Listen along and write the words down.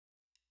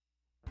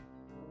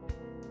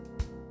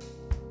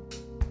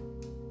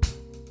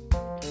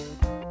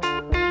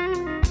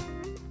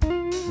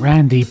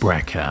Randy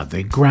Brecker,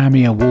 the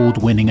Grammy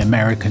Award-winning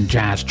American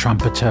jazz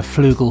trumpeter,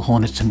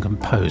 flugelhornist and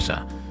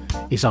composer,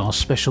 is our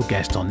special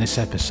guest on this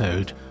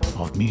episode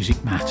of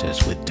Music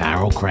Matters with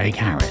Darrell Craig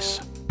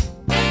Harris.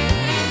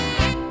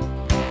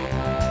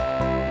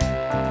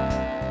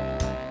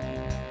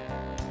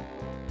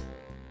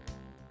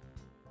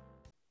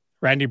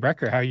 Randy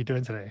Brecker, how are you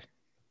doing today?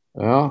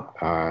 Well,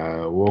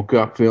 I woke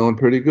up feeling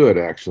pretty good,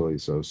 actually.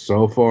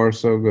 So far,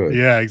 so good.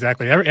 Yeah,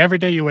 exactly. Every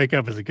day you wake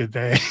up is a good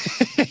day.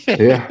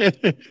 Yeah.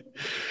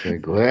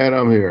 Glad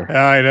I'm here.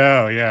 I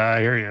know. Yeah,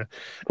 I hear you.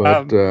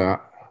 But go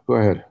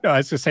ahead. No, I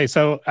was gonna say,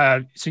 so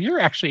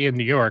you're actually in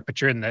New York,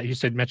 but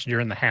mentioned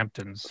you're in the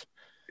Hamptons.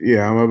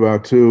 Yeah, I'm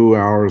about 2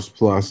 hours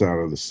plus out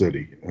of the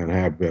city and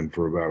have been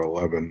for about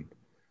 11,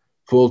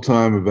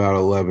 full-time about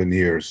 11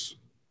 years.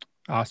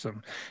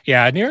 Awesome.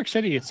 Yeah, New York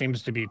City, it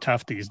seems to be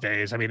tough these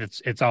days. I mean,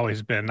 it's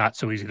always been not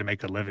so easy to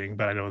make a living,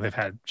 but I know they've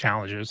had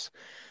challenges.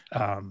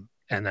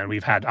 And then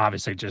we've had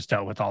obviously just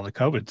dealt with all the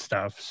COVID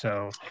stuff.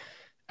 So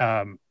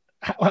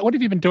what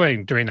have you been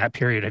doing during that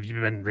period? Have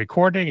you been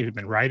recording? Have you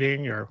been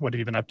writing, or what have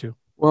you been up to?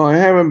 Well, I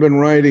haven't been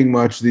writing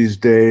much these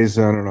days.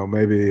 I don't know.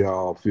 Maybe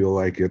I'll feel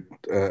like it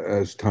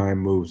as time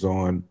moves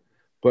on.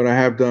 But I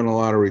have done a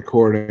lot of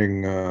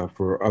recording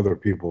for other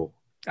people.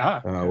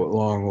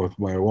 Along with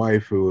my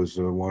wife, who is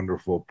a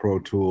wonderful Pro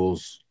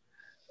Tools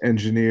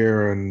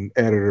engineer and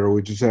editor.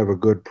 We just have a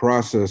good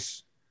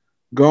process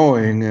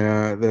going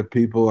that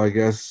people, I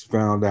guess,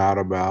 found out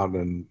about,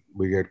 and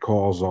we get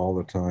calls all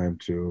the time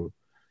to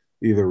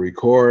either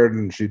record,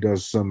 and she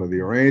does some of the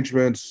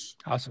arrangements.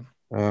 Awesome.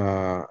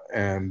 I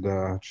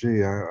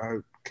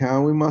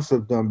count, we must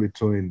have done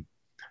between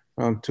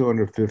around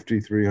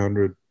 250,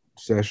 300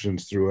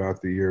 sessions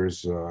throughout the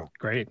years.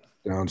 Great.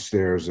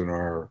 Downstairs in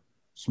our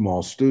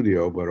small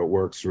studio, but it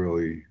works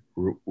really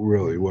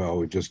well.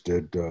 We just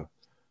did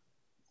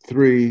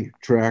 3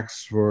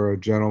 tracks for a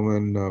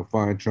gentleman, a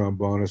fine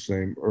trombonist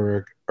named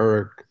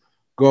Eric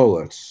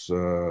Golitz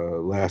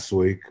last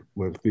week,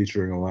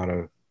 featuring a lot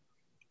of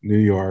New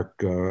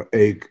York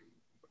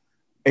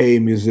A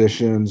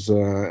musicians,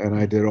 and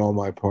I did all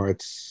my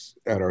parts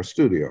at our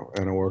studio,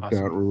 and it worked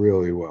out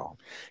really well.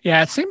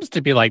 Yeah, it seems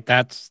to be like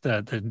that's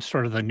the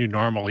sort of the new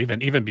normal,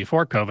 even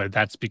before COVID.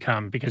 That's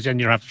become, because then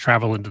you don't have to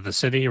travel into the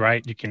city,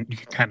 right? You can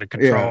kind of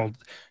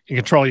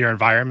control your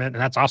environment,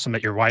 and that's awesome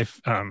that your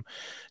wife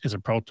is a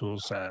Pro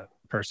Tools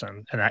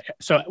person. And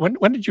so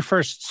when did you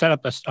first set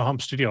up a home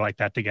studio like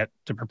that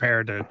to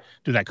prepare to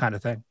do that kind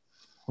of thing?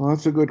 Well,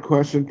 that's a good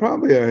question.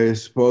 Probably, I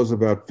suppose,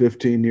 about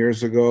 15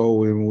 years ago,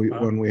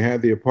 when we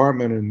had the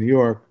apartment in New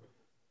York.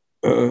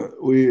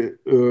 We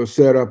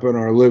set up in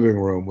our living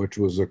room, which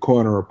was a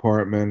corner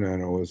apartment,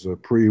 and it was a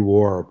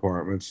pre-war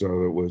apartment,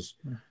 so it was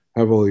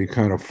heavily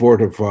kind of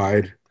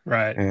fortified.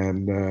 Right.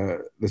 And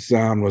the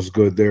sound was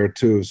good there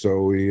too.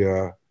 So we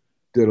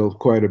did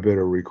quite a bit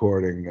of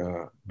recording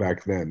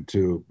back then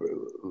too.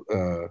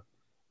 The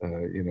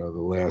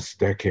last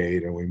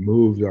decade, and we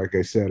moved, like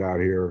I said,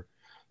 out here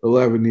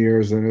 11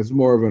 years, and it's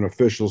more of an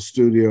official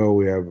studio.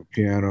 We have a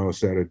piano, a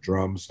set of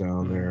drums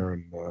down there,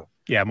 and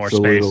more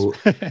space.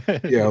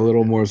 A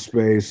little more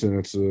space,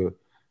 and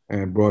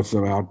and brought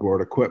some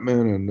outboard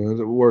equipment, and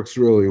it works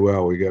really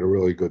well. We get a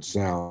really good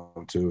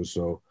sound too,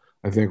 so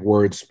I think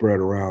word spread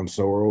around.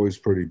 So we're always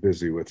pretty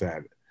busy with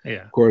that.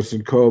 Yeah. Of course,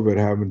 in COVID,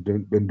 haven't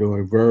been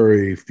doing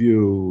very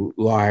few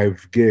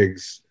live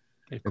gigs.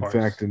 In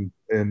fact,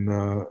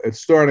 it's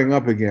starting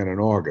up again in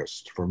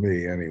August for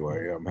me,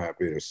 anyway. I'm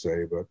happy to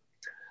say, but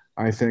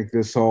I think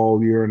this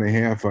whole year and a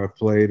half I've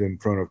played in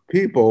front of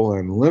people,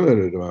 and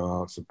limited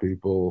amounts of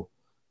people,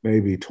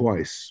 maybe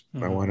twice.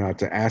 I went out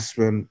to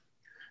Aspen,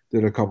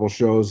 did a couple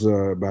shows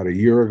about a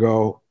year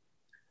ago,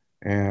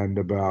 and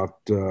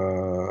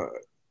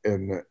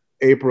in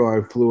April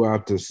I flew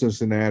out to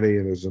Cincinnati,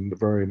 and there's a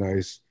very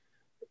nice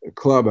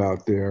club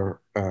out there.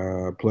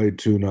 Played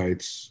 2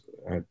 nights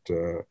at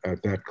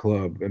that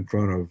club in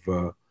front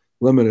of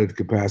limited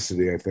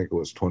capacity. I think it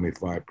was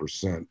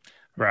 25%.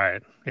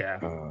 Right.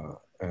 Yeah.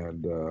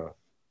 And the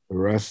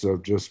rest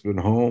have just been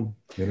home,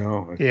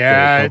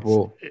 Yeah. A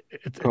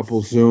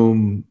couple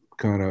Zoom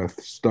kind of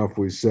stuff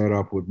we set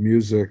up with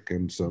music,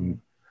 and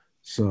some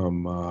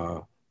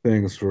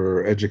things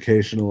for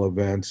educational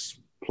events,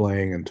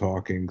 playing and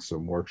talking,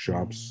 some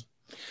workshops.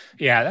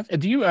 Yeah.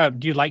 Do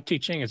you like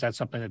teaching? Is that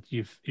something that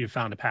you've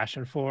found a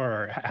passion for,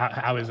 or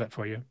how is that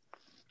for you?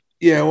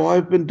 Yeah, well,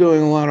 I've been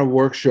doing a lot of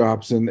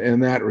workshops in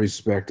that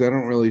respect. I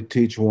don't really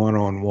teach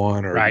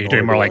one-on-one, or right. You're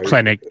doing more like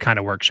clinic kind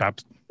of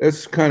workshops.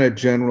 It's kind of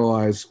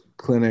generalized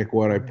clinic,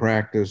 what I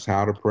practice,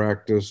 how to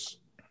practice,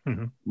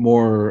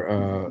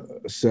 more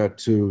set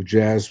to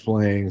jazz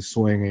playing,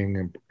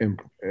 swinging,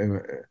 and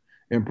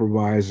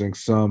improvising.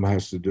 Some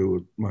has to do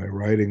with my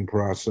writing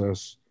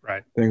process,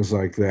 right? Things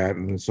like that.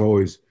 And it's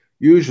always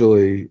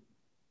usually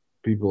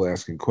people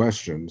asking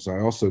questions. I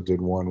also did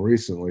one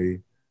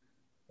recently,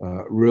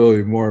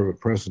 really more of a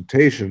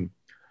presentation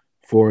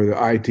for the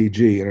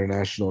ITG,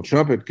 International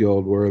Trumpet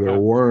Guild, where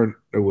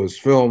it was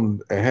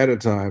filmed ahead of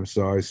time.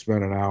 So I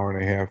spent an hour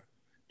and a half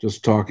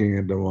just talking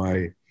into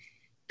my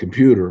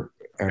computer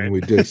and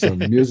we did some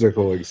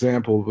musical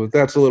examples, but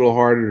that's a little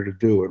harder to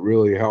do. It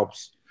really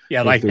helps.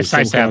 Yeah, like it's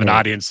nice to have an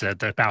audience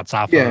to bounce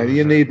off of. Yeah,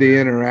 you need the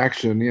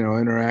interaction.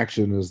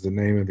 Interaction is the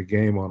name of the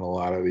game on a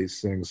lot of these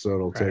things, so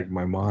it'll take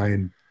my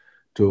mind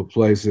to a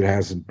place it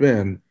hasn't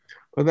been.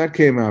 But that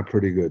came out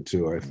pretty good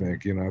too, I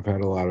think. I've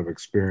had a lot of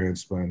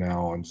experience by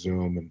now on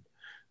Zoom and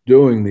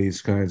doing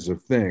these kinds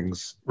of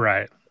things.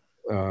 Right.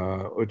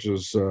 Which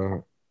is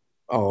I'll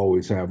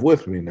always have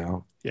with me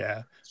now.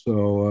 Yeah.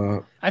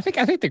 So I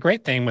think the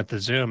great thing with the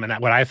Zoom, and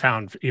what I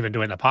found even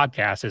doing the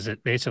podcast, is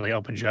it basically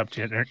opens you up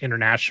to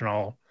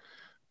international,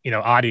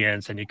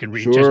 audience, and you can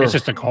reach. It's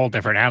just a whole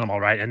different animal,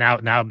 right? And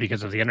now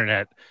because of the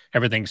internet,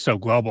 everything's so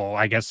global.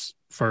 I guess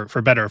for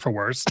better or for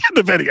worse,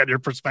 depending on your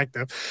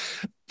perspective.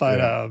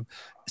 But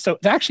so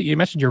actually, you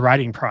mentioned your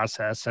writing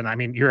process, and I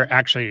mean, you're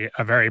actually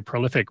a very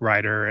prolific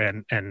writer,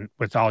 and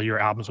with all your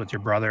albums with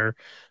your brother.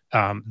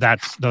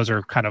 Those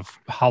are kind of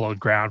hallowed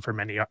ground for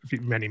many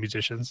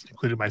musicians,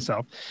 including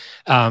myself.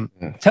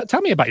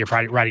 Tell me about your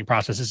writing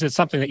process. Is it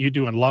something that you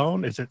do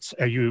alone?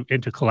 Are you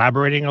into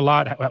collaborating a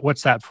lot?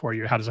 What's that for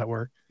you? How does that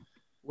work?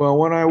 Well,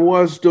 when I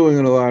was doing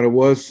it a lot, it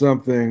was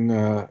something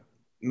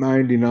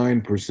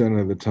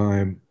 99% of the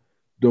time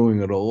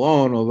doing it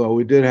alone, although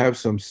we did have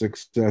some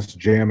success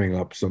jamming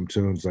up some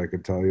tunes. I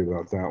could tell you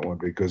about that one,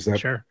 because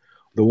the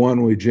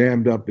one we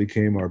jammed up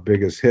became our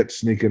biggest hit,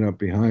 Sneaking Up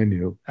Behind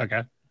You.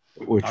 Okay.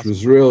 Which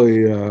was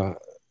really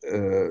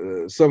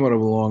somewhat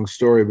of a long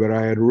story, but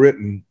I had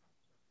written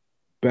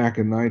back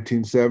in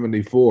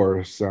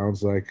 1974,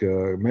 sounds like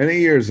many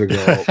years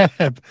ago.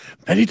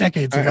 Many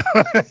decades ago.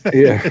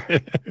 Yeah.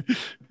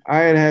 I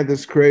had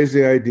this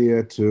crazy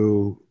idea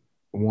to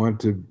want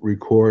to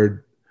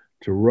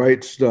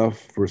write stuff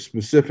for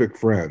specific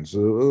friends. A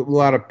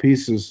lot of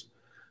pieces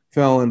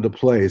fell into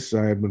place.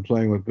 I had been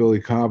playing with Billy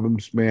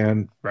Cobham's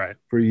band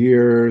for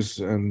years,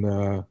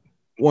 and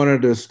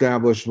wanted to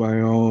establish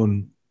my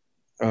own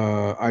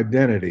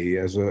identity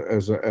as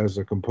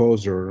a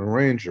composer and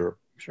arranger.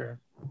 Sure.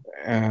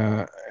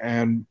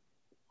 And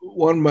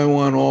one by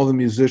one, all the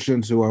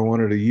musicians who I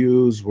wanted to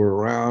use were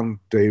around.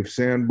 Dave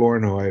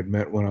Sanborn, who I had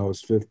met when I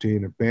was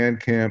 15 at band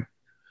camp.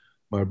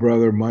 My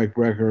brother, Mike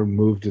Brecker,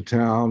 moved to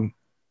town.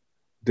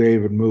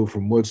 Dave had moved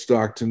from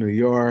Woodstock to New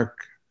York.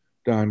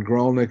 Don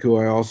Grolnick, who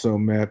I also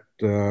met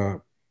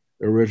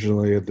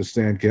originally at the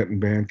Stan Kenton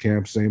band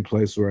camp, same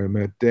place where I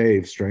met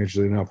Dave.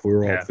 Strangely enough, we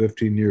were all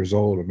 15 years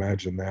old.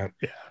 Imagine that.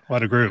 Yeah,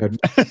 what a group.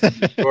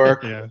 New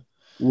York.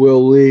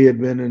 Will Lee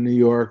had been in New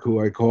York, who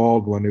I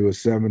called when he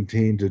was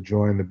 17 to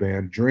join the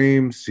band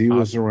Dreams. He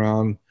was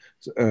around.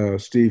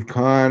 Steve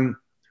Kahn,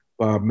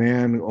 Bob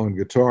Mann on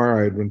guitar,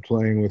 I had been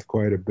playing with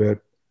quite a bit.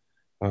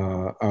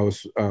 I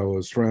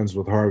was friends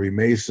with Harvey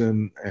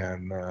Mason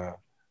and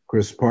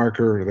Chris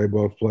Parker. They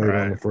both played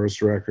on the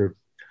first record.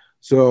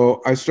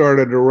 So I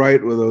started to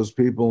write with those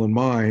people in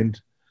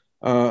mind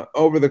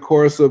over the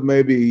course of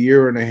maybe a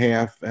year and a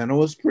half, and it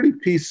was pretty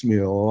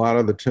piecemeal, a lot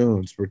of the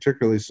tunes,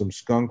 particularly some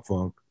skunk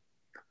funk,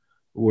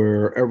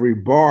 where every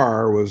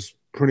bar was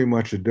pretty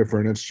much a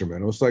different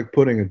instrument. It was like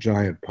putting a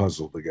giant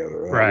puzzle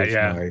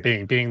together.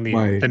 Being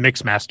the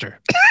mix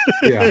master.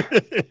 Yeah.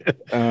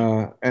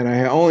 And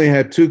I only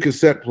had 2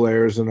 cassette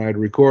players, and I'd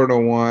record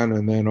on one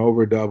and then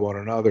overdub on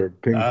another,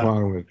 ping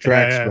pong the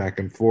tracks back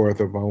and forth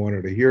if I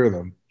wanted to hear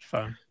them.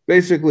 Fun.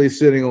 Basically,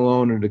 sitting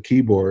alone at a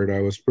keyboard, I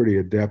was pretty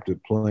adept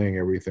at playing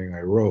everything I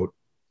wrote.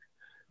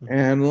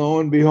 And lo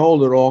and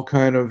behold, it all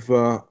kind of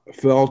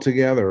fell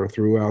together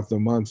throughout the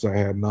months. I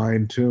had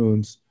 9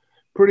 tunes,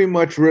 pretty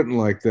much written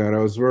like that. I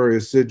was very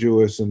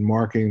assiduous in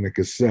marking the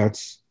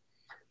cassettes,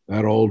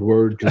 that old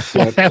word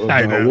cassette,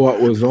 about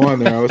what was on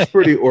there. I was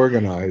pretty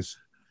organized.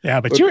 Yeah,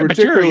 but you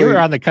were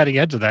on the cutting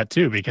edge of that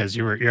too, because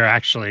you're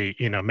actually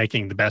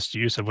making the best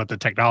use of what the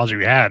technology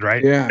we had,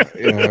 right? Yeah.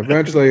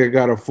 Eventually, I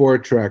got a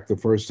 4-track the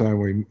first time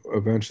we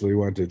eventually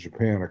went to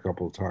Japan a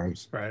couple of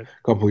times, a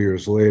couple of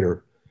years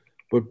later.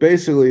 But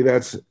basically,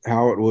 that's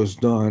how it was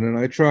done, and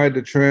I tried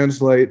to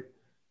translate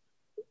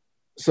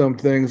some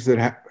things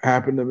that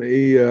happened to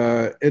me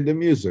into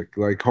music,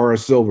 like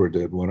Horace Silver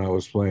did when I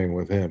was playing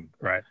with him.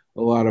 Right.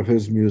 A lot of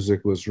his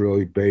music was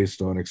really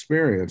based on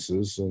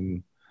experiences,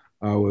 and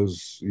I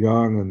was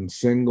young and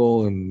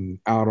single and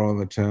out on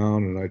the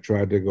town, and I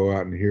tried to go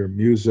out and hear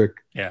music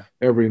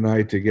every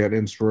night to get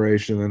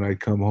inspiration, and I'd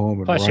come home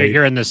and Plus, write.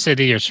 You're in the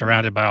city, you're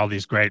surrounded by all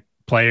these great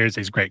players,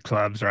 these great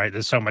clubs, right?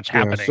 There's so much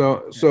happening.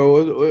 So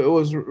it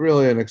was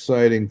really an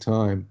exciting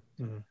time.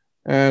 Mm-hmm.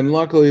 And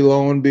luckily,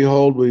 lo and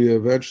behold, we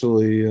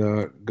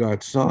eventually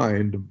got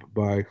signed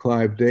by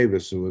Clive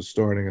Davis, who was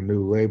starting a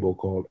new label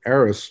called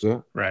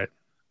Arista. Right.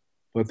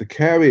 But the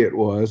caveat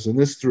was, and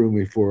this threw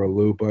me for a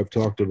loop, I've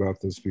talked about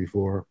this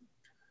before,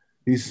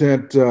 he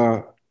sent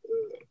a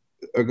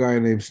guy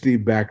named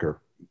Steve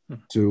Backer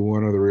to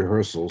one of the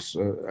rehearsals.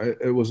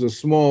 It was a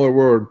smaller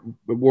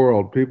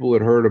world. People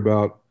had heard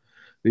about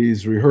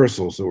these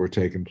rehearsals that were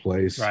taking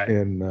place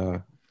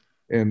in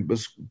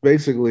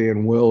basically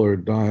in Will or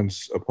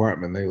Don's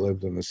apartment. They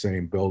lived in the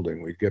same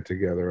building. We'd get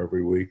together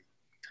every week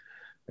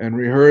and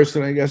rehearse,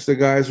 and I guess the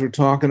guys were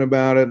talking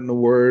about it, and the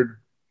word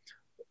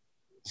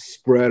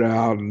spread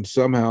out, and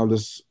somehow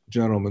this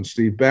gentleman,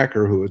 Steve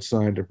Becker, who had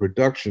signed a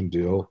production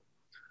deal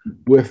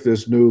with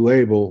this new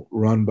label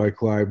run by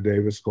Clive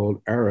Davis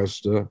called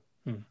Arista,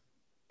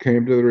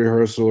 came to the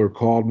rehearsal or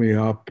called me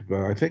up.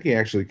 I think he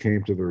actually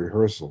came to the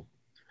rehearsal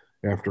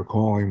after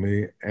calling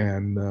me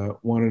and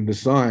wanted to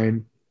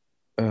sign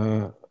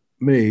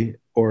me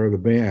or the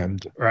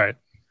band. Right.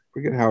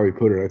 Forget how he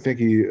put it. I think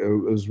he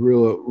was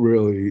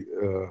really,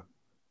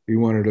 he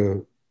wanted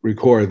to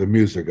record the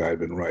music I'd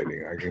been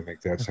writing. I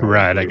think that's how.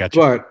 Right, I got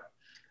you. But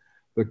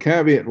the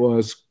caveat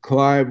was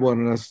Clive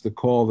wanted us to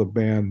call the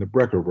band the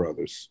Brecker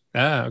Brothers.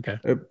 Ah, okay.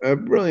 A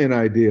brilliant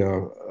idea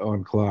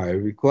on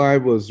Clive.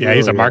 Clive was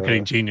he's a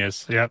marketing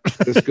genius. Yep.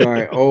 This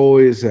guy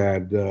always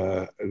had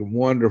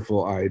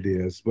wonderful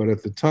ideas. But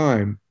at the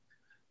time,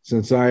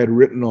 since I had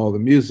written all the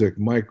music,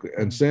 Mike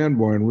and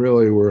Sanborn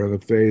really were in the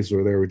phase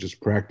where they were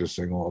just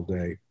practicing all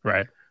day.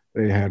 Right.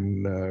 They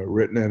hadn't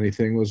written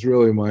anything. It was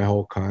really my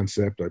whole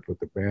concept. I put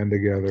the band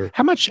together.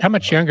 How much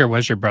younger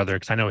was your brother?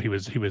 Because I know he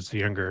was the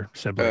younger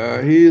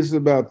sibling. He was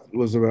about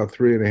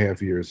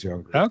 3.5 years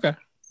younger. Okay,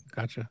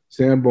 gotcha.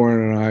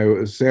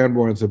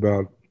 Sanborn's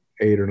about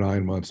 8 or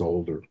 9 months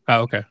older.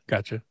 Oh, okay,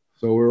 gotcha.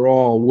 So we're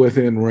all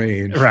within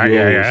range. Right,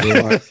 yeah.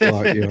 A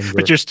lot younger.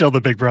 But you're still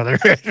the big brother.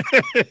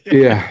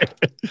 Yeah.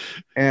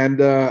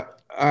 And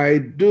I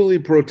duly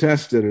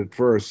protested at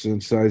first,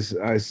 since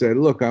I said,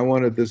 look, I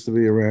wanted this to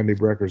be a Randy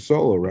Brecker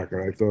solo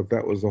record. I thought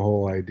that was the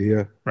whole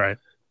idea. Right.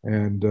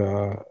 And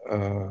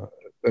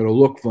it'll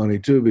look funny,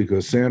 too,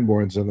 because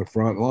Sanborn's in the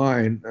front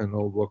line, and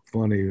it'll look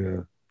funny.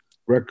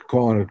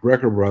 Calling it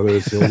Brecker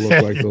Brothers, he'll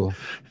look like the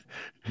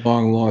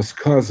long-lost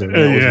cousin.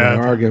 That was my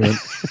argument.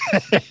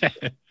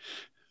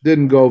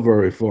 Didn't go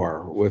very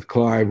far with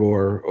Clive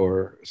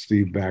or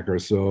Steve Becker.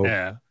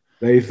 So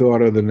they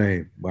thought of the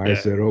name. I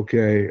said,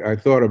 okay. I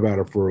thought about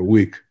it for a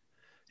week.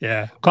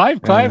 Yeah.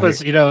 Clive was,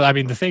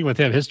 the thing with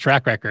him, his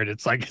track record,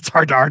 it's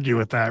hard to argue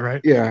with that, right?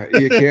 Yeah.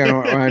 You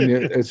can't,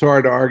 it's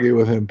hard to argue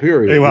with him,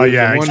 period. Well,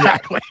 yeah,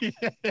 exactly.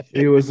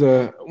 He was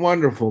a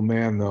wonderful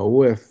man,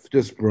 though,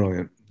 just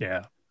brilliant.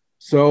 Yeah.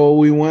 So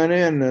we went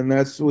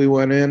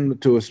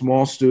into a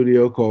small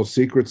studio called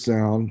Secret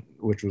Sound,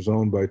 which was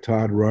owned by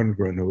Todd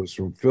Rundgren, who was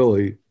from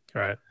Philly.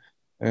 Right.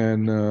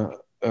 And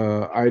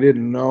I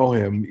didn't know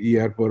him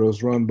yet, but it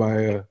was run by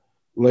a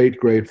late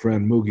great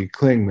friend, Moogie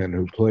Klingman,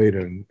 who played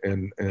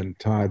in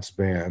Todd's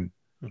band.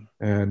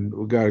 And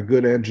we got a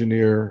good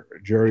engineer,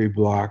 Jerry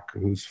Block,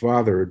 whose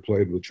father had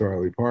played with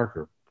Charlie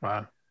Parker.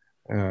 Wow.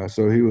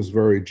 So he was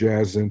very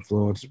jazz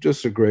influenced,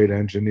 just a great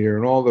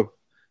engineer. And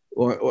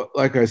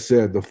like I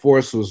said, the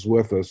force was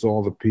with us.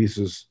 All the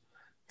pieces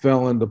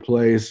fell into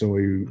place, and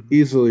we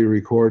easily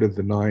recorded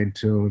the 9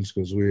 tunes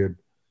because we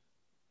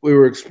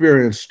were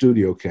experienced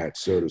studio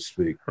cats, so to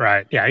speak.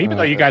 Right. Yeah. Even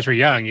though you guys were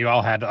young, you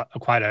all had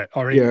quite a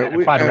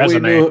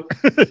resume.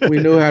 We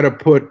knew how to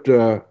put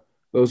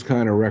those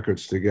kind of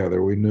records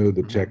together. We knew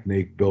the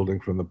technique, building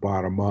from the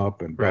bottom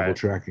up and double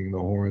tracking the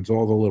horns,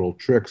 all the little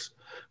tricks,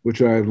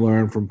 which I had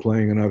learned from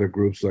playing in other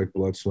groups like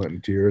Blood, Sweat,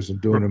 and Tears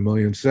and doing a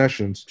million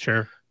sessions.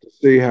 Sure. To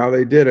see how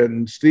they did it.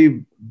 And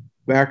Steve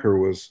Becker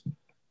was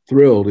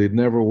thrilled. He'd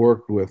never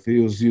worked with. He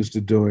was used to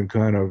doing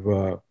kind of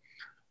I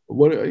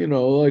don't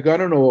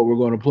know what we're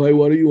going to play.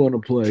 What do you want to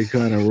play?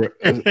 Kind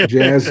of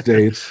jazz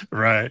dates.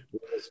 Right.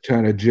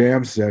 Kind of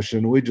jam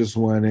session. We just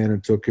went in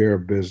and took care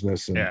of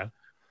business and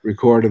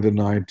recorded the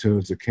 9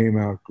 tunes. It came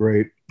out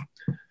great.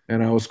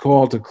 And I was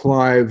called to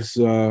Clive's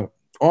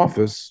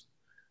office,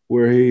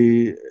 where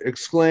he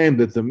exclaimed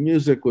that the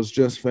music was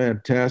just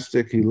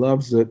fantastic. He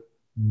loves it,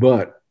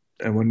 but.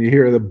 And when you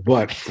hear the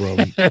 "but" from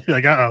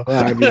like,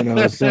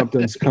 Clive,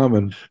 something's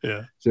coming.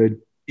 Yeah. Said,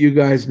 you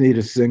guys need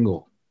a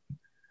single.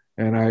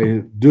 And I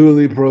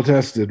duly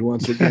protested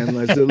once again.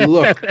 I said,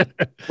 look,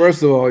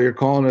 first of all, you're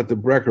calling it the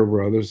Brecker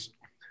Brothers.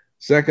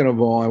 Second of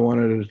all, I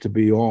wanted it to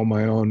be all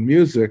my own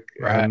music.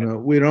 Right.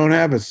 And we don't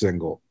have a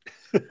single.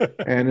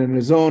 And in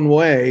his own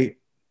way,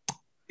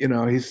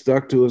 he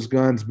stuck to his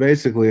guns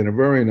basically in a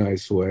very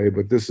nice way.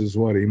 But this is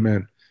what he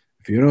meant.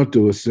 If you don't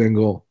do a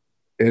single,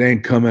 it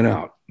ain't coming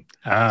out.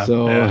 Got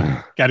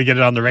to get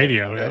it on the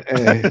radio.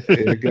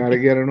 You got to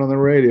get it on the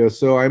radio.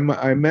 So I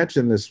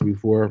mentioned this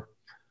before.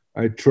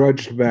 I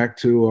trudged back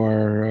to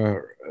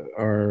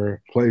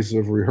our place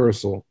of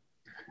rehearsal.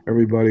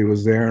 Everybody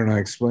was there, and I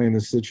explained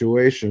the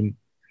situation.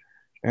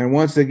 And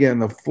once again,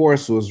 the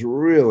force was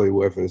really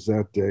with us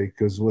that day,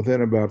 because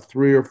within about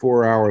 3 or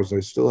 4 hours, I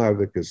still have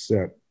the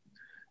cassette.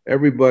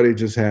 Everybody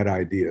just had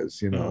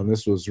ideas, and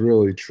this was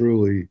really,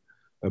 truly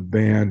a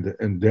band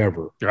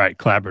endeavor. Right,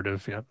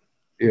 collaborative, yeah.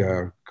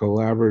 Yeah,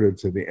 collaborative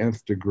to the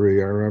nth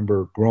degree. I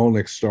remember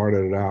Grolnick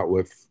started it out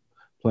with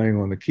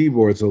playing on the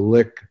keyboards a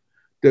lick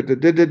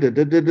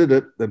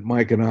that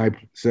Mike and I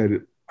said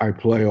we'd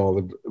play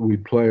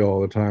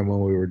all the time when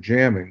we were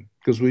jamming,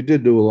 because we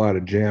did do a lot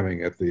of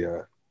jamming at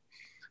the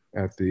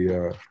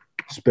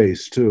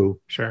space too.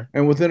 Sure.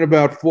 And within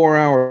about 4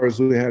 hours,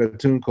 we had a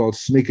tune called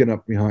 "Sneaking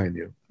Up Behind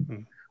You."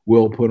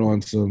 Will put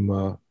on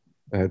some.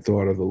 I had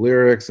thought of the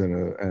lyrics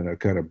and a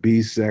kind of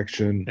B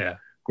section. Yeah.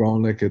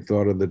 Skolnick had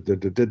thought of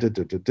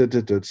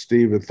the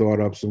Steve had thought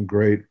up some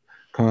great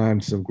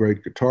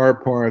guitar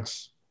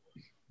parts,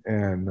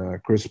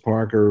 and Chris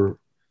Parker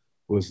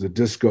was the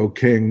disco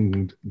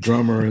king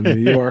drummer in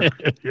New York.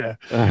 Yeah,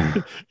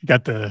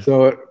 got the.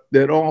 So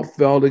it all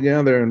fell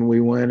together, and we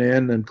went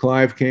in, and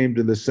Clive came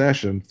to the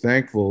session.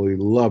 Thankfully,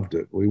 loved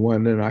it. We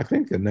went in, I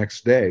think, the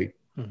next day,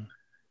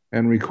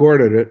 and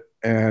recorded it,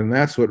 and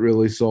that's what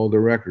really sold the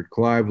record.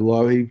 Clive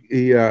loved.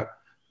 He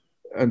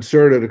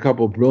inserted a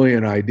couple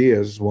brilliant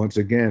ideas. Once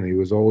again, he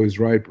was always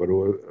right, but it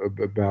was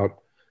about.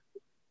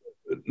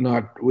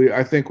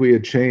 I think we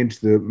had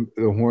changed the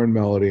horn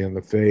melody and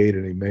the fade,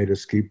 and he made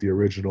us keep the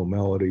original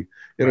melody.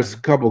 It was a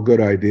couple good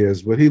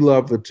ideas, but he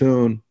loved the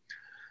tune,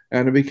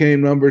 and it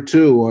became number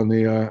 2 on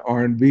the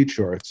R&B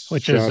charts,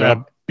 which is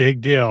a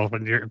big deal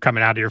when you're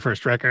coming out of your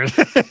first record.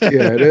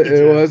 Yeah,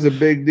 it was a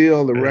big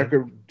deal. The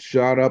record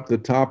shot up the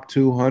top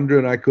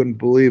 200. I couldn't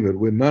believe it.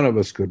 None of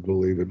us could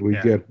believe it. We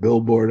get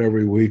Billboard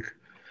every week.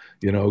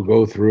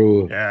 Go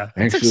through. Yeah,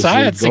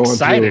 it's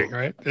exciting,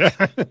 right?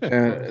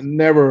 And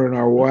never in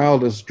our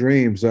wildest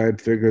dreams I'd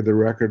figured the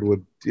record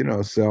would,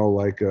 sell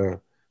like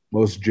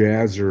most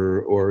jazz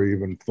or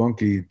even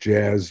funky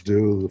jazz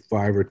do,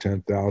 5,000 or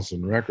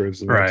 10,000 records.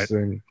 The next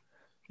thing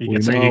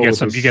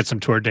you get some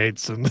tour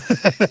dates, and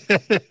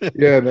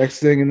next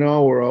thing you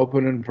know, we're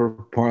opening for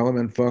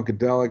Parliament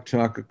Funkadelic,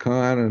 Chaka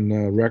Khan,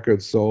 and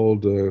record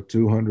sold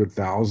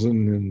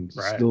 200,000 and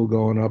still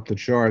going up the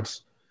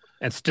charts.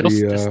 And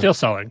still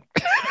selling.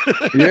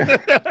 Yeah,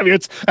 I mean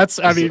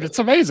it's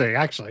amazing,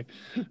 actually.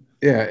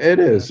 Yeah, it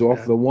is.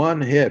 Off the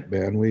one hit,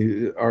 man.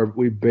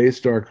 We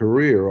based our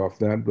career off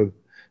that, but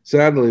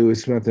sadly, we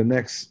spent the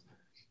next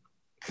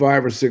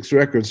 5 or 6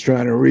 records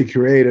trying to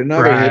recreate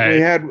another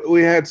hit.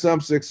 We had some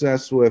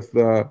success with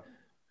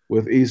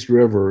East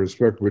River,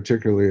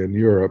 particularly in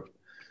Europe,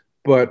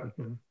 but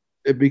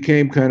it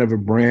became kind of a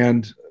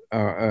brand,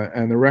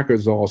 and the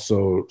records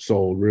also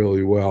sold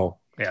really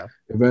well. Yeah.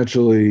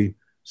 Eventually,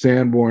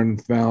 Sanborn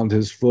found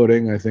his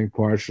footing, I think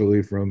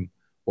partially from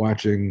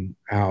watching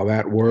how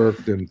that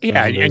worked. And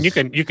and you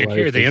can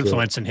hear the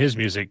influence in his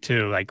music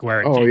too, like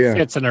where it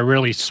fits in a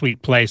really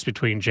sweet place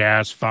between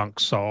jazz, funk,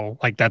 soul.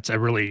 Like that's a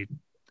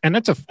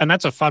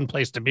fun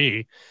place to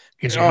be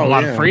because you have a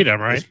lot of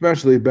freedom, right?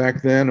 Especially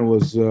back then, it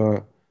was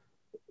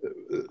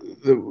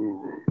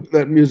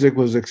that music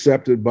was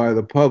accepted by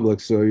the public,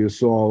 so you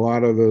saw a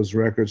lot of those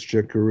records: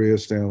 Chick Corea,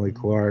 Stanley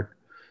Clarke,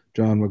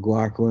 John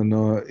McLaughlin,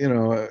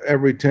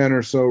 every 10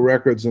 or so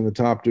records in the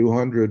top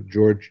 200,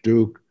 George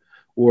Duke,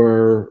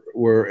 were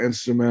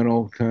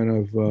instrumental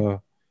kind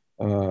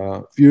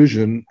of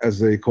fusion, as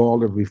they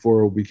called it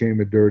before it became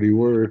a dirty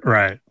word.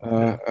 Right.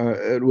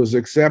 It was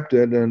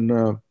accepted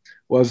and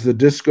was the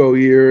disco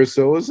years.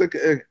 So it was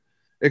an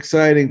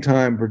exciting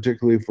time,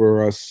 particularly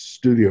for us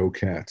studio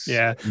cats.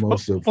 Yeah.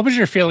 What was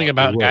your feeling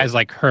about guys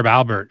like Herb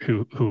Alpert,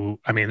 who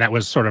I mean, that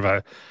was sort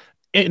of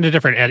in a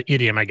different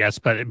idiom, I guess,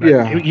 but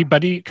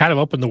he kind of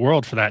opened the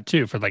world for that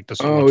too, for like the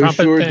solo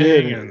trumpet sure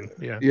thing.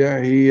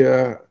 Did. He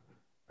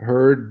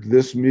heard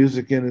this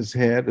music in his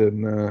head,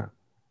 and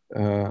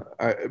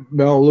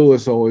Mel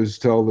Lewis always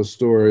tell the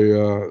story.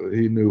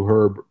 He knew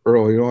Herb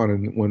early on,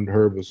 and when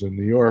Herb was in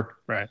New York,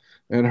 right?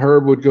 And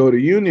Herb would go to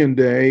Union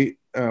Day,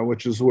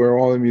 which is where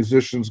all the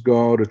musicians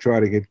go to try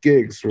to get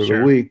gigs for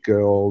the week.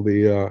 All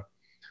the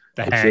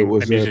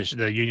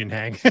union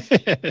hang.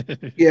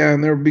 Yeah,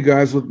 and there'd be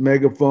guys with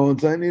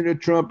megaphones. I need a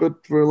trumpet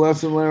for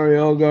Les and Larry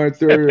Elgart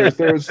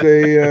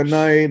Thursday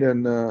night,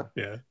 and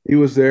he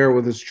was there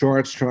with his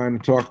charts trying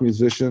to talk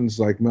musicians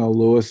like Mel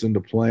Lewis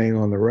into playing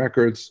on the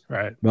records.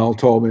 Right. Mel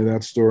told me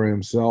that story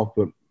himself,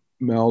 but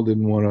Mel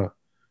didn't want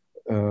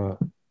to.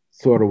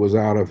 Thought it was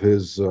out of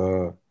his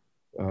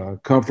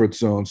comfort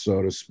zone,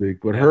 so to speak.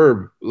 But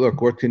Herb,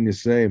 look, what can you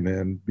say,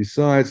 man?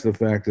 Besides the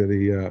fact that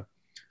he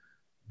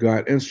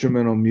got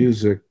instrumental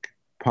music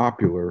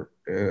popular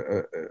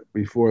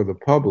before the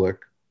public,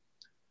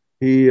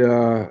 he,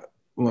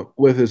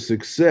 with his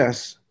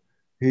success,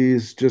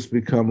 he's just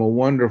become a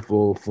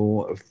wonderful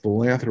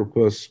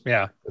philanthropist.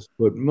 Yeah, has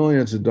put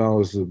millions of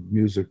dollars of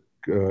music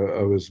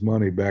of his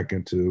money back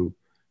into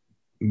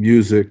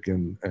music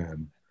and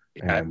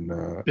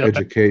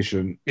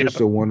education. Just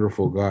a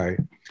wonderful guy.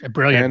 A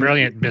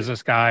brilliant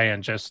business guy,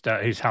 and just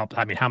he's helped.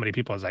 I mean, how many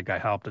people has that guy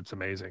helped? It's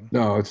amazing.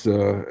 No, it's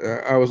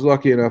I was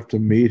lucky enough to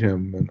meet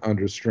him and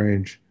under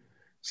strange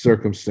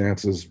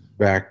circumstances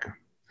back,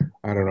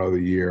 I don't know the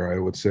year, I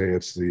would say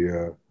it's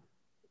the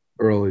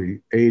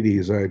early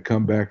 80s. I had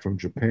come back from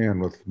Japan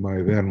with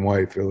my then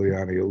wife,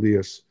 Ileana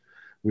Elias.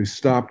 We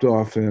stopped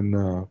off in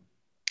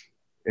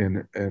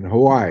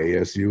Hawaii,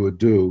 as you would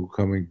do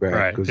coming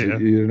back, because you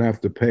didn't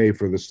have to pay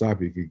for the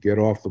stop. You could get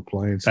off the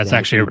plane. That's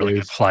actually a really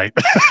good flight.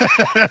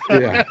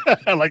 Yeah,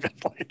 I like that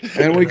flight.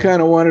 And we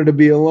kind of wanted to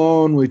be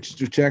alone. We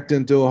checked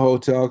into a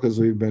hotel because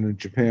we'd been in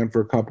Japan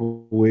for a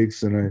couple of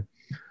weeks, and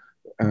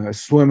I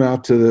swim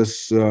out to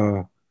this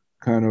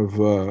kind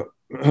of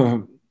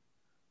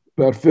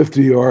about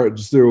 50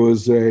 yards. There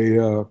was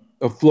a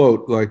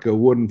float, like a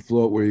wooden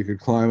float, where you could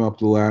climb up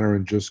the ladder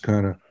and just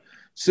kind of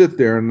sit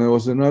there, and there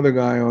was another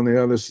guy on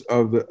the other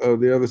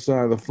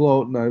side of the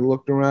float, and I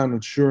looked around,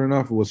 and sure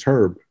enough, it was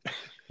Herb,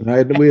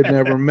 and we had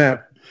never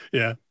met.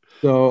 Yeah.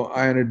 So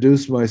I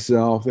introduced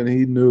myself, and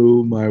he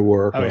knew my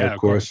work. Oh, yeah, of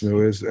course, knew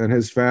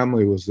his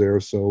family was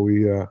there. So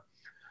we,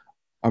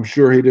 I'm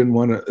sure he didn't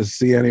want to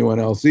see anyone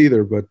else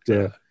either, but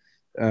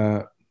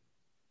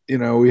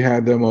we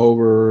had them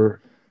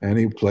over, and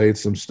he played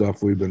some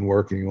stuff we've been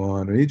working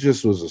on, and he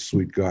just was a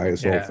sweet guy.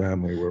 His whole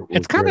family were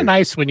it's kind of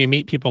nice when you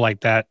meet people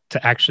like that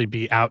to actually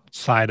be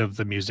outside of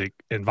the music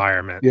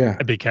environment. Yeah.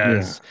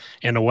 Because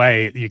in a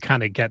way you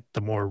kind of get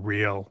the more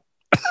real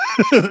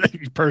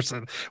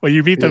person. When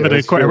you meet them at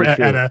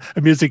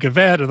a music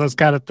event or those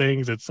kind of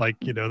things, it's like,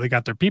 they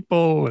got their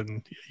people,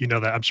 and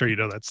that, I'm sure you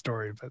know that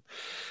story, but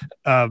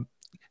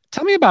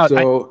tell me about,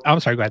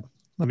 I'm sorry, go ahead.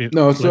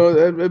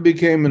 So it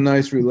became a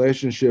nice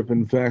relationship.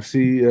 In fact,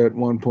 he at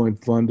one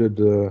point funded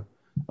a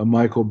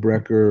Michael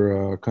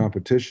Brecker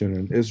competition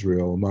in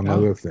Israel, among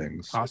other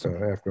things.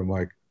 Awesome. After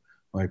Mike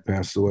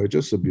passed away,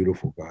 just a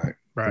beautiful guy.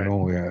 Right. Can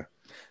only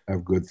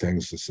have good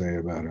things to say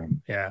about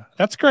him. Yeah,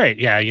 that's great.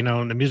 Yeah,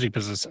 in the music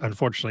business,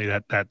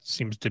 unfortunately, that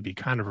seems to be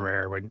kind of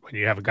rare when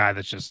you have a guy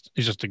he's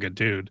just a good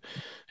dude,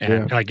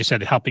 and like you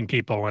said, helping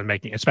people and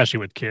making, especially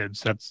with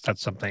kids, that's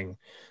something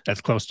that's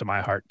close to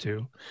my heart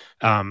too.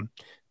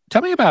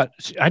 Tell me about,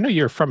 I know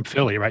you're from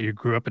Philly, right? You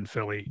grew up in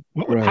Philly.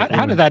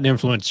 How did that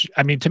influence?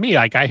 I mean, to me,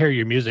 like, I hear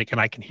your music and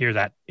I can hear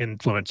that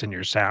influence in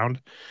your sound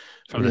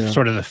from the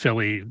sort of the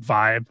Philly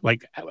vibe.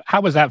 Like,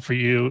 how was that for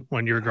you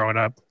when you were growing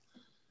up?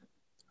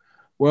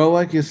 Well,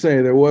 like you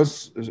say, there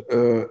was,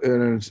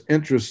 and it's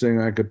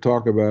interesting, I could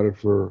talk about it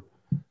for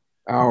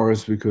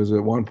hours, because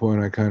at one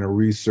point I kind of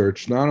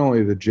researched not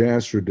only the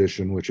jazz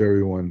tradition, which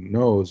everyone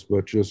knows,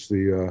 but just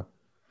the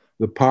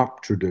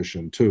pop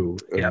tradition too,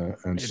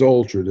 and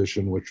soul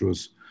tradition, which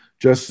was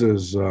just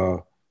as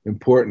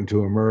important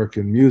to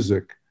American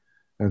music,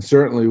 and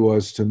certainly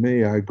was to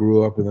me. I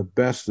grew up in the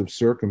best of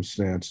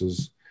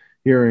circumstances,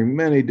 hearing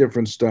many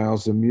different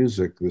styles of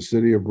music. The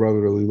city of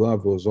brotherly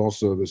love was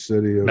also the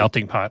city of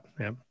melting pot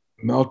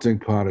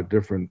of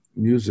different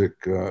music.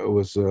 It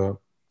was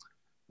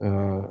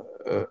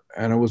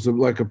and it was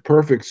like a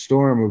perfect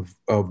storm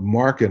of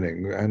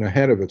marketing, and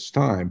ahead of its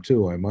time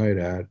too, I might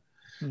add.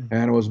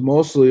 And it was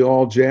mostly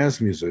all jazz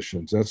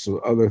musicians. That's the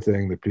other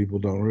thing that people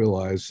don't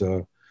realize.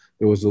 There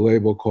was a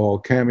label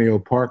called Cameo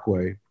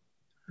Parkway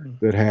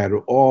that had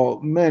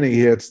many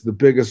hits. The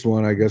biggest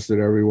one, I guess, that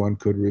everyone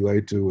could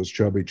relate to was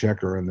Chubby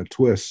Checker and the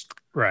Twist.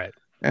 Right.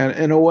 And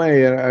in a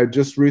way, I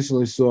just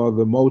recently saw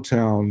the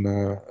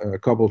Motown a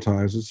couple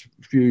times. It's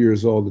a few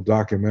years old, the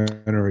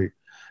documentary,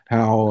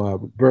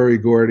 how Berry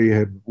Gordy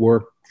had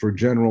worked for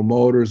General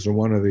Motors, or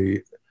one of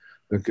the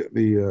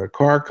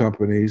car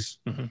companies,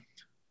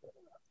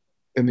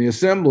 in the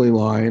assembly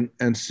line,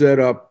 and set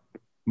up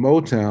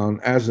Motown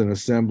as an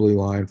assembly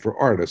line for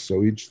artists.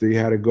 So they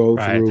had to go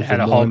through. They had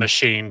a whole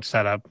machine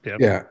set up. Yep.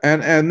 Yeah,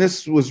 and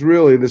this was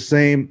really the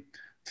same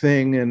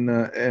thing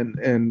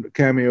in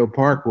Cameo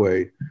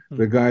Parkway.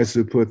 The guys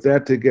who put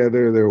that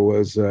together, there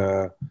was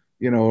a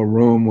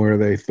room where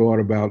they thought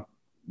about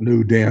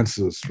new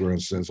dances, for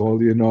instance.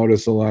 You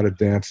notice a lot of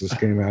dances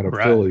came out of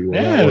Philly.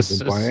 Well, that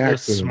wasn't by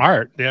accident.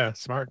 Smart. Yeah,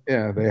 smart.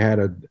 Yeah, they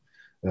had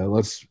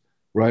let's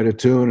write a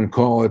tune and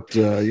call it,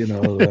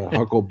 the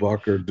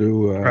Hucklebuck, or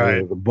do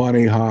the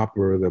Bunny Hop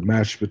or the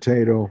Mashed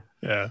Potato.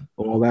 Yeah.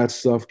 All that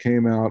stuff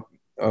came out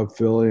of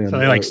Philly. And so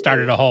they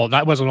started a whole,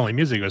 that wasn't only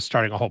music, it was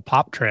starting a whole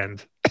pop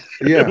trend.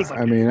 Yeah.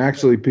 I mean,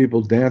 actually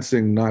people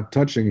dancing, not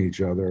touching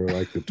each other,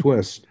 like the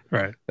Twist.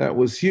 Right. That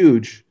was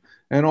huge.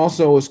 And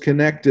also was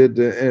connected,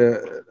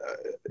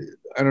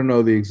 I don't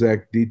know the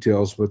exact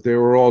details, but they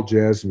were all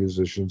jazz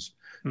musicians.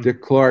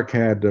 Dick Clark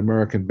had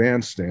American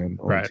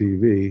Bandstand on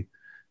TV.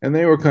 And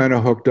they were kind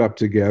of hooked up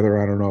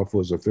together. I don't know if it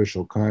was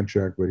official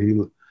contract, but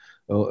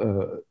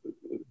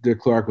Dick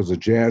Clark was a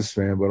jazz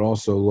fan, but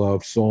also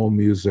loved soul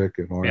music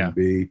and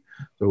R&B. Yeah.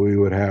 So we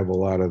would have a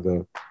lot of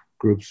the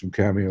groups from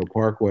Cameo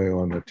Parkway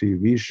on the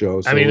TV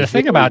show. So I mean, the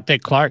thing about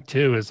Dick Clark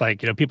too is,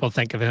 like, people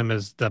think of him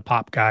as the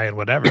pop guy and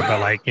whatever,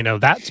 but like,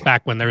 that's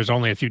back when there was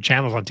only a few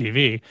channels on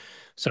TV.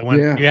 So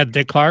when you had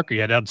Dick Clark or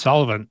you had Ed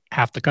Sullivan,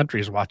 half the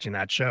country is watching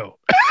that show.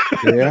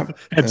 Yeah.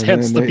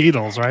 Hence the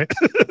Beatles, right?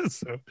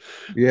 So.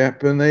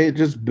 Yep. And they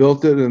just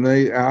built it, and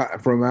they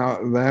from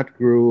that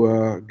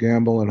grew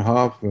Gamble and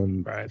Huff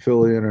and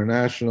Philly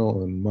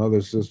International and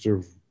Mother,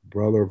 Sister,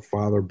 Brother,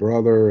 Father,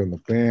 Brother, and the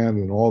band,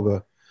 and all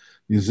the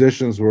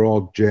musicians were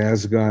all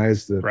jazz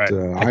guys that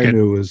I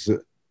knew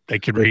they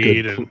could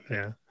read.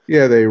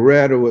 They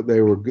read.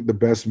 They were the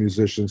best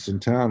musicians in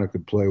town and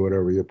could play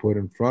whatever you put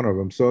in front of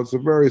them. So it's a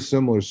very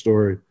similar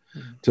story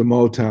to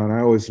Motown.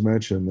 I always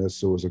mention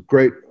this. It was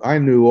I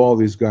knew all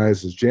these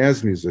guys as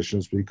jazz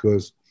musicians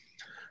because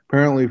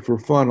apparently for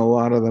fun, a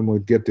lot of them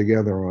would get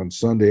together on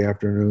Sunday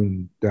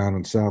afternoon down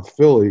in South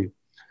Philly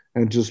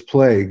and just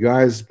play.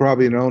 Guys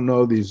probably don't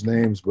know these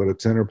names, but a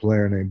tenor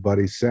player named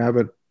Buddy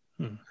Savitt,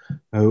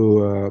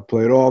 who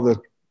played all the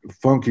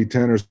funky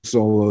tenor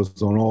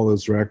solos on all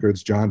those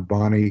records. John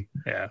Bonnie,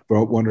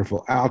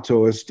 wonderful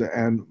altoist,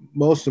 and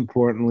most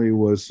importantly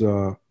was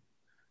a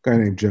guy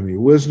named Jimmy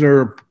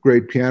Wisner,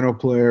 great piano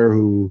player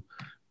who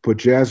put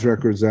jazz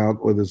records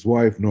out with his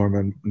wife,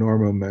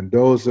 Norma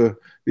Mendoza.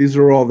 These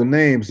are all the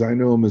names. I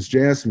knew them as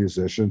jazz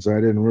musicians.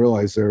 I didn't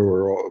realize they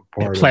were all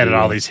part of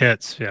all these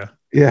hits. Yeah.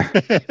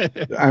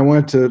 I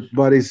went to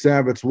Buddy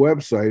Sabat's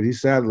website. He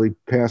sadly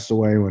passed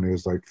away when he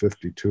was like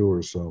 52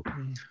 or so.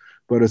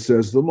 But it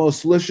says the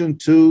most listened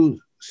to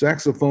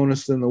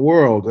saxophonist in the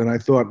world. And I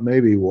thought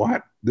maybe,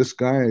 what? This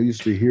guy I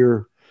used to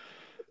hear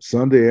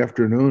Sunday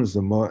afternoons.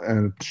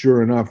 And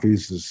sure enough,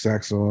 he's the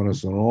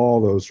saxophonist on all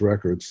those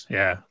records.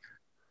 Yeah.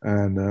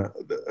 And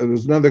there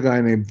was another guy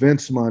named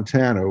Vince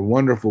Montana, a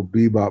wonderful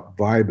bebop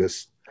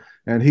vibist.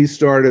 And he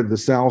started the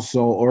South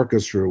Soul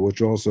Orchestra,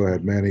 which also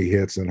had many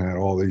hits and had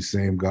all these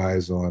same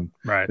guys on.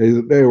 Right.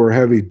 They were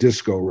heavy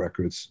disco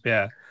records.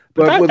 Yeah.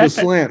 But with a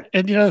slant.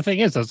 And the thing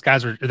is, those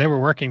guys they were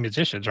working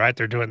musicians, right?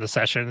 They're doing the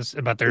sessions,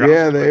 but they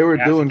were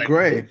doing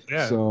great.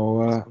 Yeah.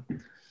 So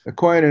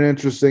quite an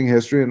interesting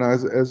history. And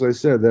as I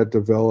said, that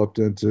developed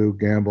into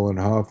Gamble and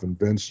Huff, and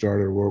Vince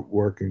started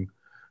working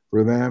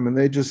for them, and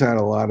they just had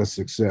a lot of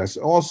success.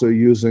 Also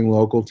using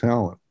local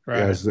talent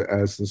as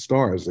the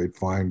stars. They'd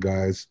find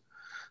guys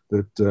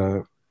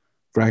that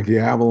Frankie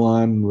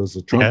Avalon was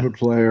a trumpet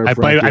player. I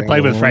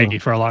played with Frankie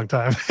for a long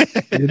time.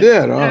 You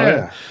did?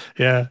 Oh,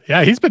 yeah.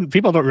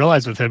 People don't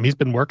realize with him, he's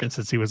been working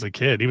since he was a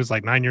kid. He was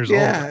like 9 years old.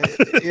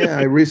 Yeah.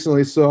 I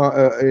recently saw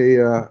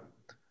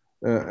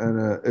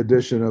an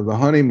edition of The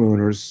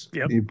Honeymooners.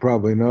 Yep. You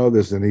probably know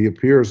this, and he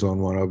appears on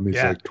one of them.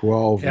 He's like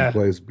 12 and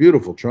plays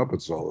beautiful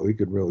trumpet solo. He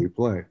could really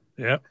play.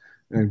 Yeah.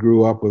 And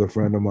grew up with a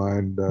friend of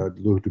mine,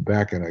 Lou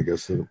DeBackin, I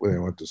guess. They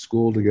went to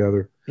school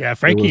together. Yeah,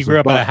 Frankie grew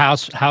up in a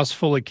house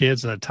full of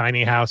kids in a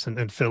tiny house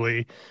in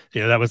Philly.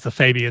 That was the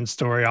Fabian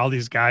story. All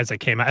these guys that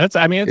came out. It's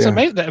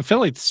amazing. The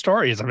Philly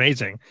story is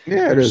amazing.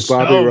 Yeah, there's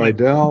Bobby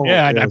Rydell.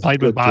 Yeah, I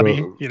played with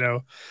Bobby.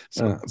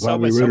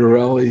 Bobby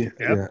Ritterelli.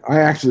 Yeah, I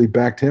actually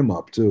backed him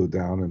up too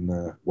down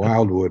in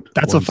Wildwood.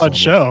 That's a fun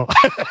show.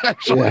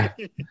 Yeah,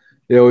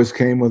 he always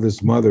came with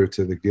his mother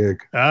to the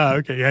gig. Oh,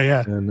 okay,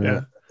 yeah.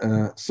 And,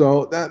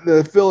 so that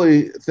the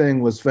Philly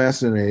thing was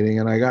fascinating,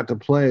 and I got to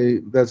play.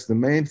 That's the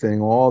main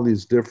thing. All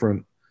these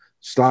different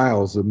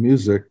styles of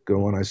music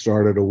when I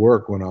started to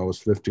work when I was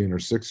 15 or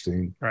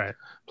 16. Right.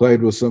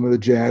 Played with some of the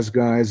jazz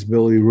guys,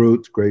 Billy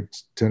Root, great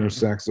tenor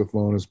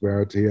saxophonist,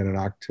 baritone, and an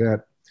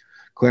octet.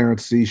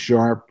 Clarence C.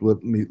 Sharp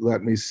let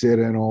me sit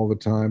in all the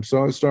time.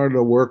 So I started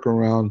to work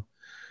around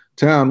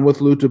town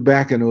with Lou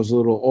DeBackin, who was a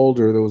little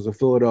older. There was a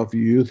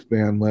Philadelphia youth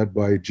band led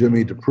by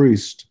Jimmy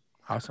DePriest.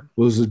 Awesome.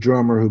 Who was the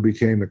drummer who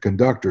became the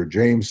conductor,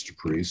 James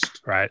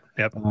DePriest. Right.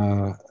 Yep.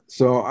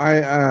 So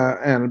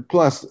and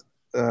plus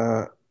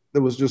there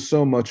was just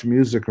so much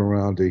music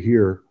around to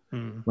hear.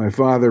 My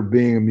father,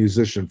 being a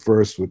musician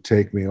first, would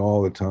take me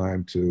all the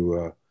time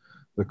to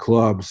the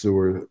clubs.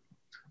 There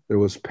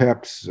was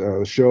Pep's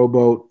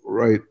Showboat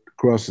right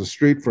across the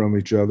street from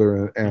each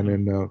other, and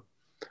in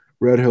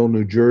Red Hill,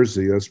 New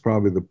Jersey. That's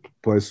probably the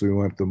place we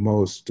went the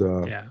most.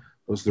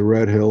 Was the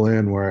Red Hill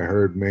Inn, where I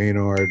heard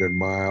Maynard and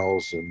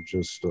Miles and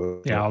just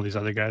all these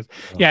other guys.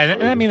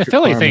 And I mean the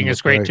Philly thing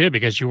is great too,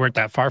 because you weren't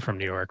that far from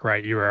New York,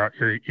 right? You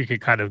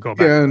could kind of go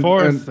back and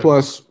forth. And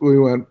plus we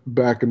went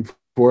back and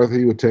forth.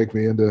 He would take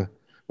me into,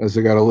 as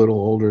I got a little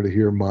older, to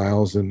hear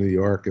Miles in New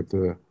York at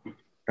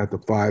the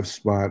 5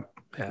 spot.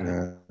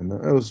 And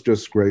it was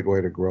just a great way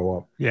to grow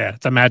up. Yeah,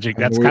 it's a magic.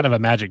 That's kind of a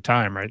magic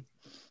time, right?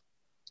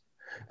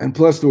 And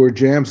plus there were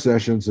jam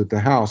sessions at the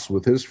house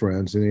with his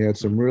friends, and he had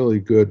some really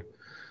good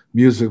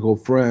musical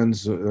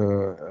friends,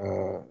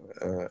 a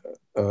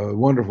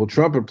wonderful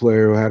trumpet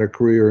player who had a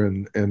career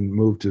and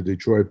moved to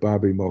Detroit,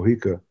 Bobby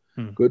Mojica.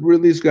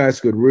 These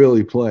guys could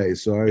really play.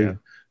 So I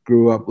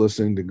grew up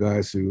listening to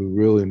guys who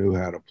really knew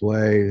how to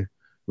play.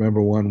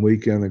 Remember one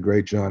weekend, the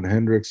great John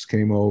Hendricks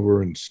came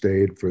over and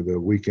stayed for the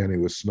weekend. He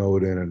was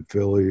snowed in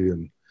Philly,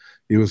 and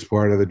he was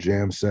part of the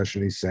jam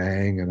session. He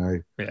sang, and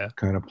I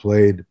kind of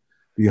played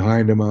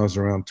behind him. I was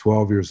around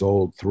 12 years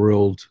old,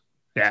 thrilled.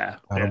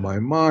 Out of my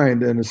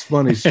mind. And it's a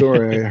funny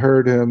story. I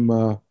heard him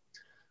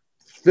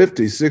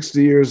 50,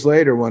 60 years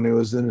later when he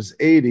was in his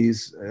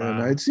 80s.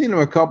 And I'd seen him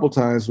a couple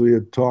times. We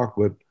had talked,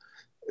 but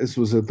this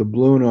was at the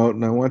Blue Note.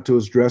 And I went to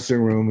his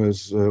dressing room.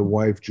 His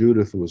wife,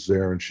 Judith, was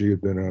there, and she had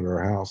been at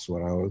her house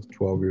when I was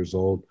 12 years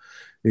old.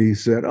 He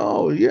said,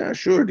 "Oh, yeah,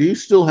 sure. Do you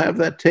still have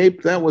that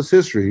tape? That was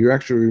history. You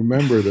actually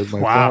remember that my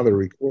father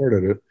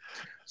recorded it."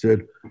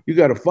 Said, "You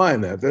got to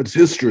find that. That's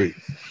history."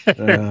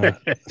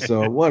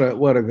 So what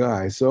a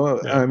guy.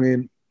 So I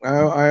mean,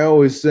 I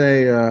always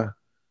say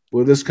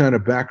with this kind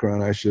of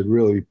background, I should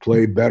really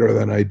play better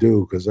than I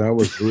do, because I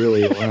was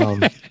really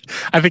around.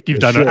 I think you've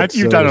done it.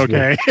 You've done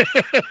okay.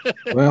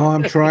 Well,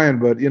 I'm trying,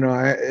 but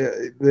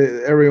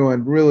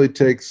everyone really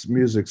takes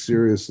music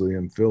seriously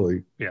in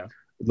Philly. Yeah.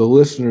 The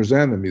listeners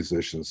and the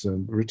musicians,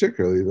 and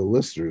particularly the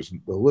listeners.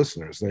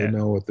 They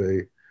know what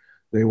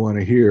they want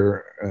to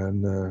hear,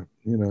 and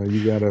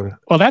You gotta.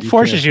 Well, that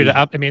forces you to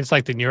up. I mean, it's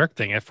like the New York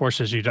thing. It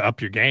forces you to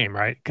up your game,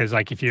 right? Because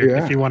like if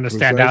you want to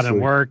stand out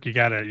and work, you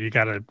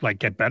gotta like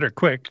get better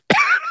quick.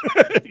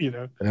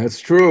 That's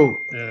true.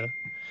 Yeah.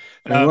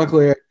 And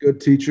luckily, I had good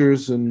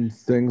teachers and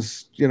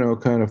things,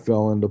 kind of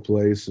fell into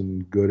place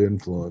and good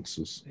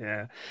influences.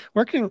 Yeah.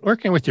 Working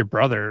with your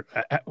brother,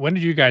 when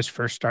did you guys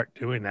first start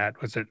doing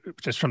that? Was it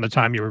just from the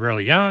time you were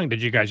really young?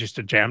 Did you guys used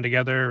to jam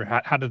together?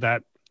 How did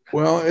that?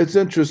 Well, it's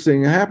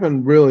interesting. It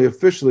happened really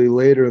officially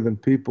later than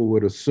people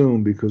would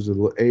assume because of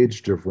the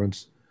age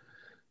difference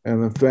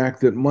and the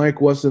fact that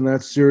Mike wasn't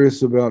that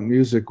serious about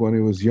music when he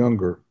was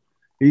younger.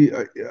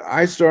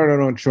 I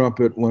started on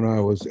trumpet when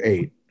I was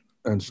 8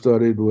 and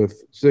studied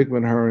with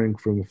Sigmund Herring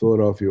from the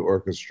Philadelphia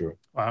Orchestra.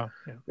 Wow.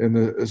 Yeah. In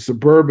the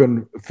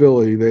suburban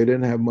Philly, they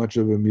didn't have much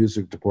of a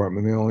music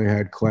department. They only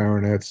had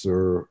clarinets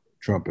or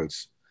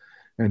trumpets.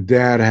 And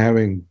Dad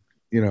having,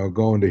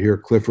 going to hear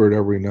Clifford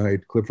every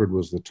night. Clifford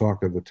was the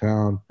talk of the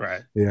town.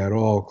 Right. He had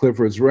all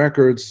Clifford's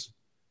records.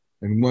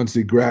 And once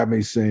he grabbed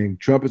me saying,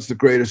 trumpet's the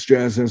greatest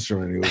jazz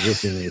instrument. He was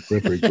listening to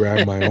Clifford. He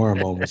grabbed my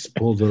arm, almost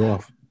pulled it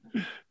off.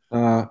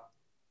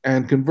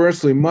 And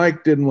conversely,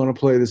 Mike didn't want to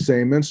play the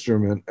same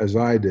instrument as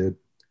I did.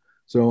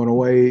 So in a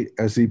way,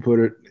 as he put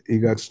it, he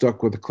got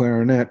stuck with the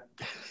clarinet,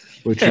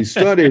 which he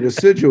studied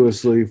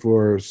assiduously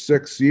for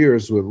 6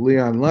 years with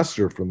Leon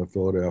Lester from the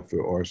Philadelphia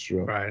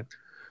Orchestra. Right.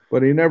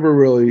 But he never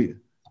really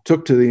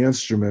took to the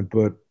instrument,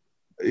 but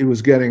he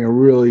was getting a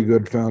really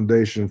good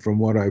foundation from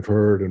what I've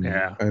heard.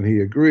 And he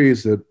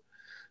agrees that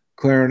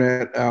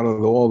clarinet out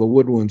of all the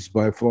woodwinds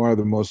by far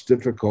the most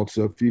difficult.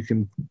 So if you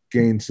can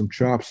gain some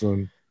chops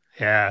on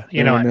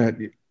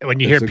when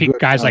you hear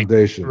guys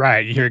foundation.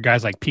 You hear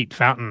guys like Pete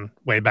Fountain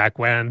way back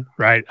when,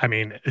 right? I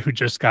mean, who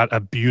just got a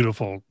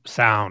beautiful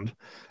sound.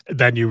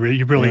 Then you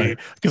really,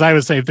 because I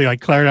would say thing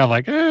like clarinet, I'm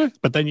like,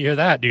 but then you hear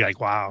that, you're like,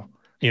 wow,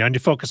 and you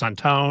focus on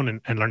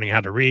tone and learning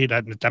how to read.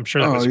 I'm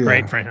sure that was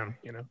great for him,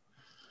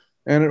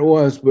 And it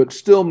was, but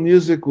still,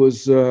 music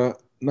was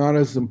not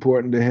as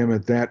important to him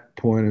at that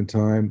point in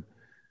time.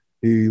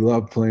 He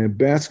loved playing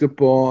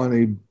basketball,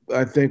 and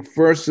I think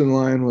first in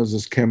line was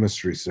his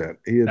chemistry set.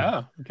 He's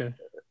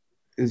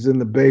in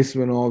the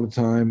basement all the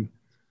time.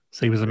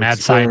 So he was a mad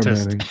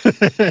scientist.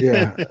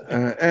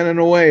 And in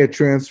a way it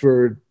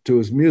transferred to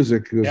his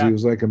music because he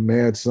was like a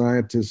mad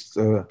scientist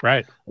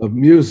of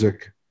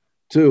music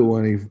too.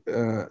 When he,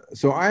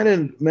 so I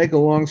didn't, make a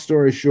long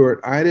story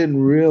short, I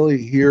didn't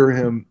really hear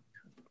him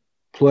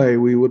play.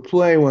 We would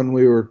play when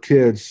we were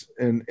kids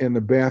in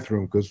the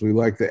bathroom because we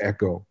liked the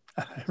echo.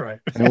 Right.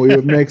 And we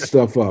would make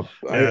stuff up.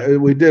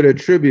 We did a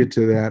tribute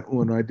to that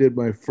when I did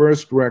my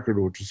first record,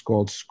 which was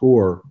called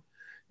Score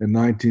in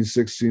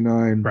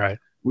 1969. Right.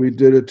 We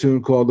did a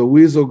tune called The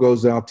Weasel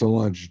Goes Out to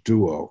Lunch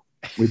Duo.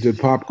 We did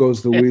Pop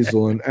Goes the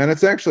Weasel, and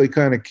it's actually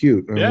kind of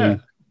cute. And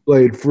we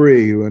played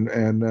free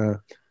and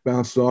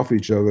bounced off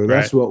each other.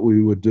 That's what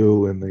we would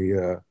do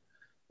in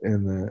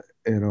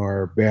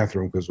our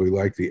bathroom because we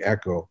like the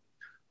echo.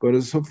 But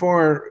as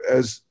far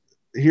as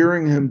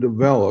hearing him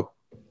develop,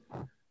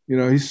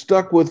 he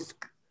stuck with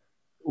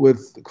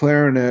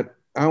clarinet.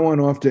 I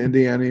went off to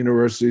Indiana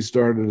University,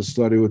 started to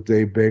study with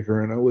Dave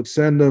Baker, and I would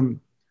send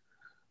him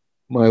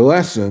my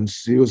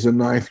lessons. He was in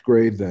 9th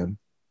grade then.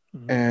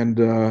 Mm-hmm.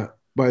 And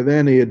by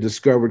then he had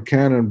discovered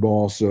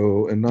cannonball.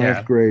 So in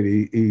 9th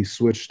grade, he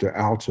switched to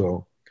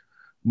alto.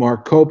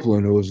 Mark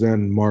Copeland, who was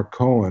then Mark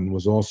Cohen,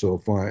 was also a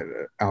fine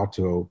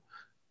alto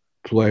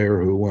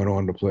player who went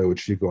on to play with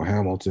Chico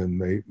Hamilton.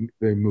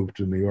 They moved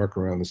to New York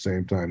around the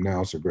same time. Now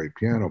he's a great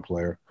piano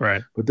player.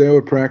 Right. But they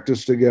would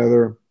practice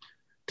together.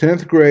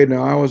 10th grade,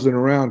 now I wasn't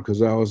around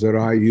because I was at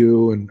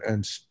IU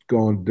and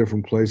going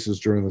different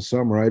places during the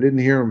summer. I didn't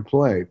hear him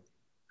play.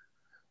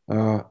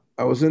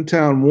 I was in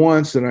town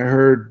once and I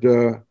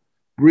heard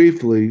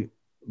briefly,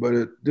 but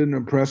it didn't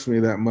impress me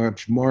that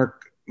much,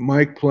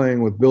 Mike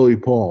playing with Billy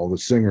Paul, the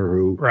singer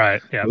who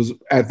was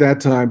at that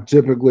time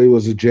typically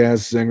was a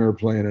jazz singer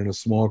playing in a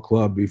small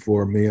club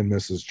before Me and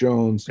Mrs.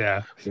 Jones.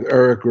 Yeah. With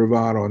Eric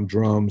Rivat on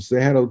drums.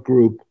 They had a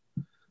group,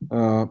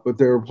 but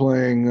they were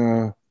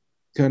playing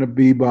kind of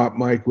bebop.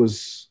 Mike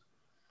was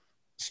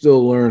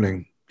still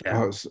learning.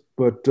 Yeah.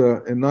 But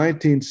in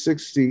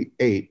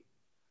 1968,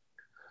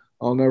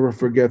 I'll never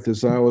forget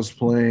this. I was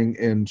playing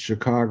in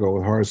Chicago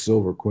with Horace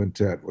Silver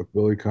Quintet with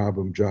Billy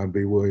Cobham, John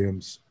B.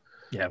 Williams,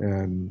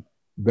 and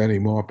Benny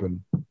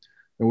Maupin. And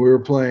we were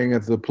playing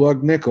at the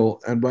Plug Nickel.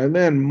 And by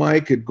then,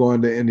 Mike had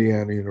gone to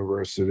Indiana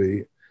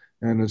University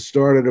and had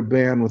started a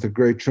band with a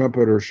great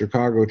trumpeter,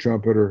 Chicago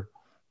trumpeter,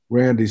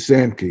 Randy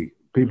Sankey.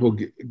 People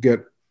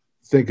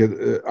think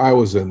I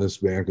was in this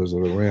band because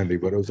of the Randy,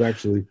 but it was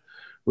actually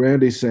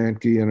Randy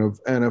Sankey and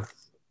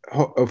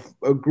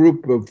a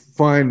group of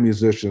fine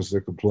musicians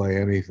that could play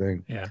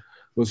anything. Yeah. It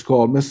was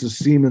called Mrs.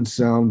 Siemens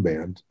Sound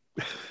Band.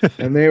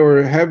 And they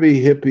were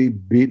heavy hippie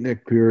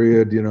beatnik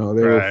period. They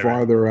were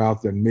farther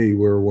out than me.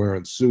 We were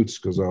wearing suits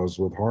because I was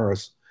with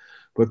Horace.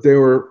 But they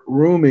were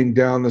rooming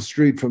down the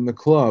street from the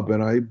club.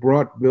 And I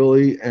brought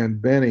Billy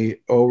and Benny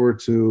over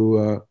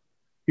to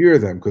hear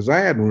them because I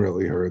hadn't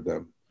really heard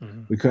them.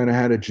 Mm-hmm. We kind of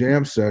had a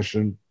jam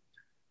session.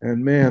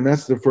 And man,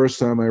 that's the first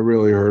time I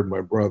really heard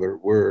my brother,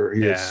 where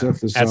he had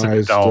synthesized as an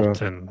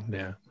adult,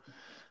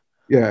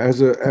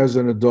 as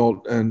an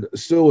adult, and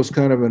still was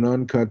kind of an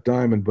uncut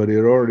diamond, but he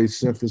had already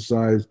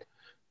synthesized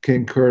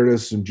King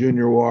Curtis and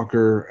Junior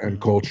Walker and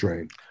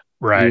Coltrane.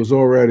 Right. He was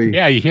already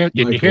you hear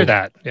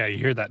that. Yeah, you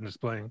hear that in his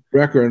playing.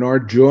 Record, and our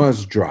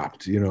jaws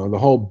dropped. The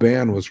whole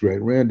band was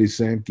great. Randy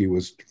Sankey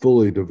was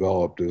fully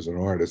developed as an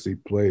artist. He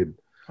played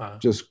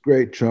just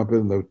great trumpet,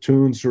 and the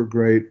tunes were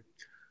great.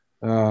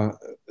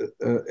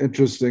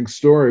 Interesting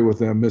story with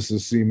them,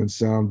 Mrs. Siemens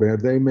Sound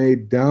Band. They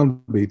made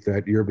Downbeat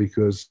that year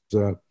because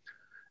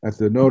at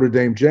the Notre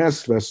Dame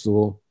Jazz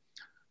Festival,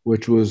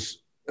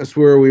 that's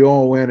where we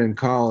all went in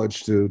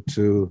college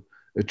to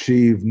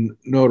achieve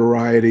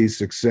notoriety,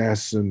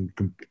 success, and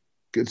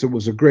it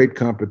was a great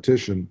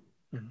competition.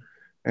 Mm-hmm.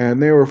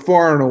 And they were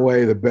far and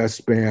away the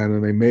best band,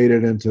 and they made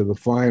it into the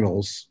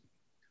finals.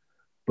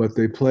 But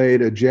they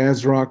played a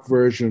jazz rock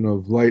version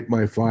of Light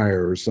My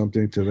Fire or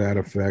something to that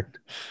effect,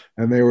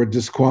 and they were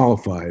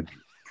disqualified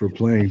for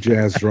playing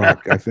jazz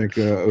rock. I think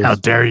it was how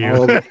dare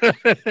you,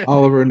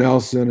 Oliver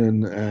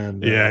Nelson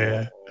and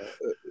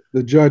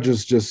the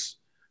judges just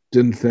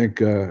didn't think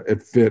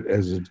it fit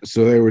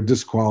so they were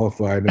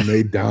disqualified, and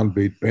made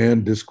Downbeat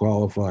band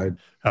disqualified.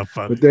 How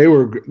funny. But they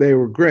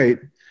were great,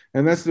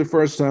 and that's the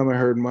first time I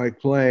heard Mike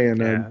play.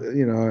 And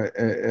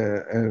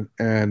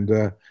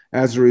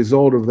as a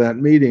result of that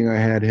meeting, I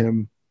had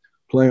him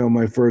play on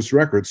my first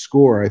record,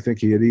 Score. I think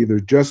he had either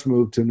just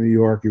moved to New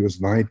York. He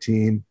was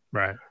 19.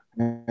 Right.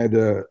 Had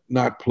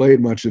not played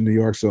much in New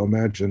York, so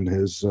imagine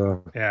his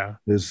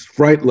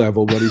fright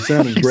level. But he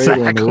sounded great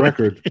on the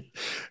record.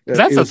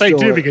 That's the thing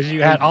too, because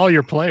you had all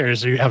your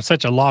players. You have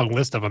such a long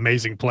list of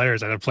amazing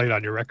players that have played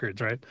on your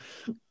records, right?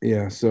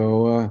 Yeah.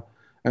 So,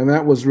 and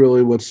that was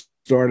really what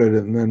started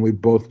it. And then we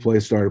both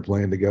started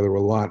playing together a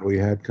lot. We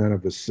had kind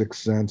of a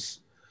sixth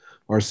sense.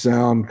 Our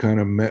sound kind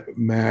of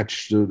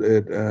matched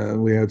it.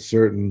 We had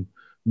certain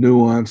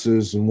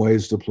nuances and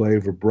ways to play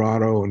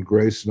vibrato and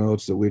grace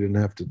notes that we didn't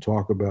have to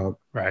talk about.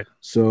 Right.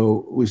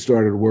 So we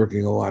started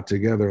working a lot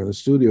together in the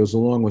studios,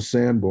 along with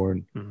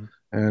Sanborn,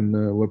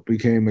 and what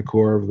became the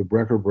core of the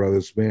Brecker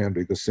Brothers band,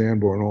 because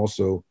Sanborn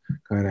also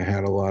kind of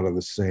had a lot of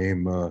the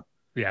same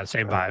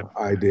same vibe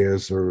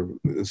ideas or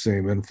the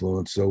same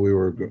influence. So we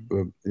were,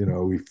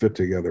 we fit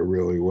together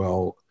really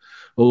well,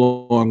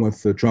 along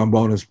with the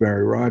trombonist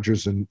Barry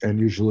Rogers and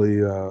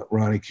usually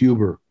Ronnie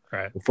Cuber.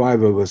 Right. The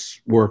five of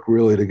us work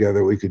really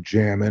together. We could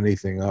jam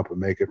anything up and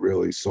make it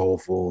really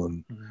soulful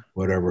and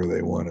whatever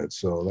they wanted.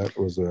 So that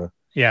was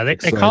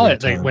they call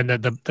it when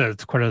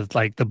the kind of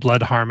like the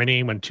blood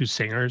harmony, when two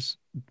singers,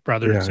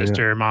 brother and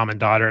sister, mom and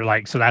daughter,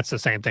 so that's the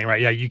same thing,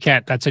 right? Yeah, you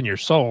can't. That's in your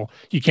soul.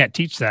 You can't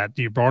teach that.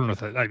 You're born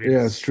with it. I mean,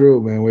 it's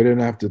true, man. We didn't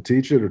have to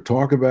teach it or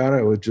talk about it.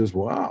 It was just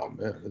wow,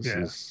 man. This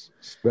is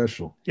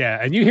special. Yeah,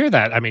 and you hear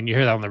that. I mean, you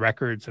hear that on the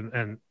records,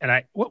 and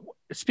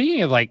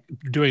speaking of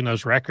doing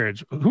those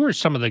records, who are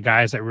some of the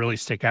guys that really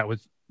stick out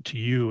to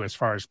you as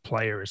far as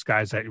players,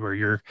 guys that were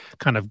your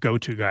kind of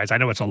go-to guys? I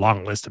know it's a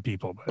long list of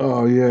people. But...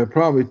 Oh yeah,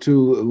 probably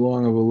too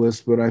long of a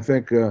list, but I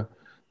think the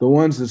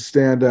ones that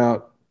stand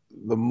out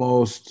the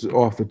most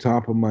off the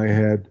top of my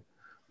head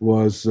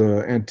was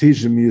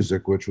Antesia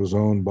Music, which was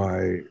owned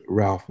by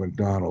Ralph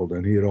McDonald,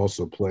 and he had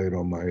also played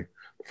on my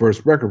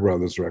first Brecker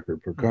Brothers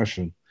record,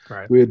 percussion.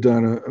 Right. We had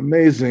done an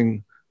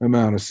amazing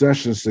amount of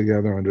sessions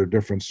together under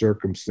different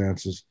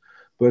circumstances,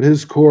 but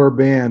his core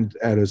band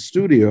at his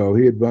studio,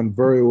 he had done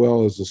very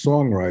well as a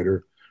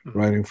songwriter,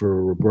 writing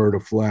for Roberta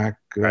Flack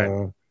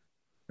and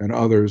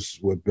others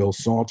with Bill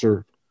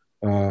Salter.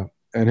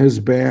 And his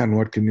band,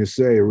 what can you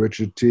say?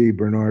 Richard T.,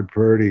 Bernard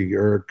Purdy,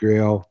 Eric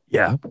Gale.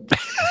 Yeah.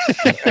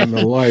 And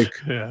the like.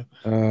 Yeah.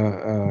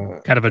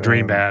 Kind of a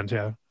dream band,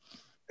 yeah.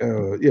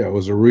 It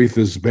was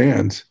Aretha's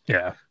band.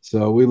 Yeah.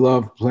 So we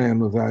loved playing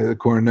with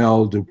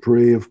Cornell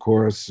Dupree, of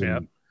course.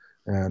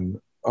 And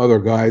other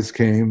guys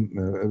came.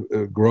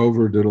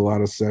 Grover did a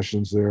lot of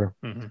sessions there.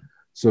 Mm-hmm.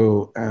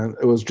 So, and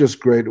it was just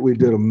great. We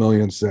did a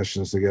million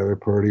sessions together.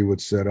 Purdy would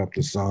set up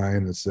the sign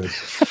and said,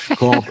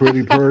 call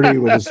Pretty Purdy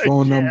with his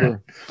phone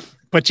number.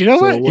 But you know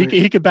what?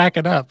 He could back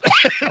it up.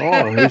 He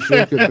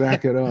sure could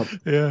back it up.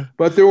 Yeah.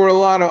 But there were a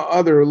lot of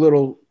other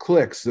little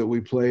cliques that we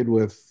played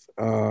with.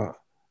 There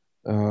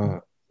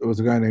was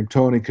a guy named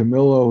Tony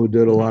Camillo who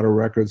did a lot of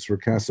records for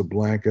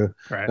Casablanca.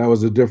 Right. That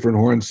was a different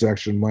horn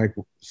section. Mike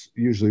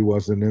usually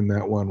wasn't in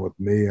that one with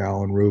me,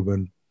 Alan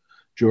Rubin,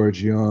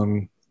 George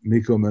Young,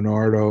 Miko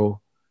Minardo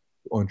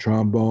on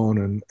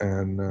trombone,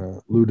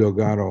 and Lou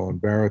Delgado on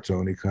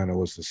baritone. He kind of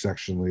was the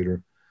section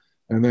leader.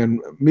 And then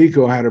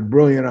Miko had a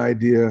brilliant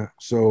idea,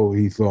 so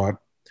he thought,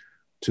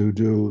 to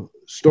do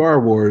Star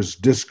Wars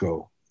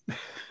disco.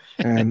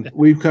 And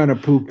we kind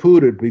of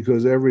poo-pooed it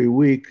because every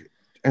week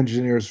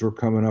engineers were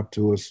coming up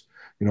to us,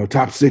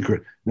 top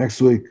secret,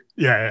 next week,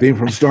 theme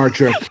from Star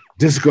Trek,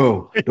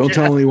 disco, don't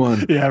tell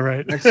anyone. Yeah,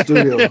 right. Next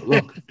studio,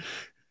 look,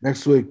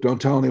 next week,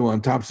 don't tell anyone,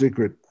 top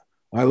secret,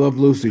 I Love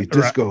Lucy,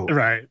 disco.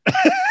 Right.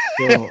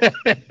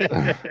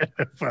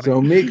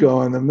 So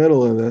Miko in the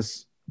middle of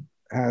this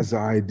has the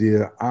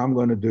idea, I'm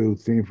going to do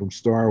theme from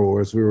Star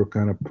Wars. We were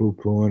kind of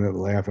poo-pooing it,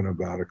 laughing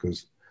about it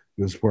because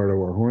it was part of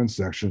our horn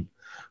section.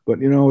 But,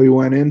 we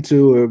went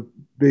into a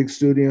big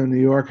studio in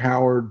New York.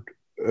 Howard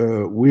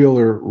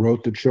Wheeler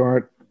wrote the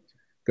chart,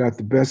 got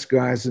the best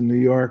guys in New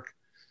York.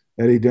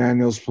 Eddie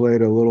Daniels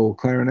played a little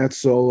clarinet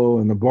solo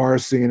in the bar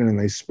scene, and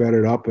they sped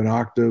it up an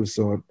octave,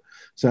 so it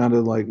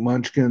sounded like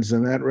Munchkins.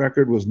 And that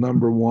record was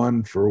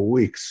 #1 for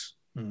weeks.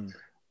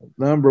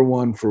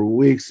 #1 for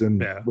weeks,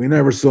 and we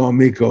never saw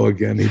Miko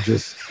again. He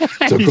just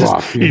took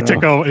off. He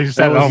took over. He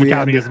sat home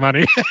counting his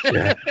money.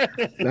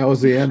 That was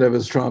the end of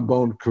his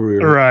trombone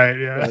career. Right.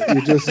 Yeah. But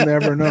you just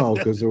never know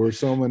because there were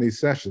so many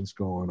sessions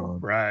going on.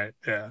 Right.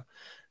 Yeah.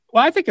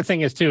 Well, I think the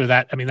thing is too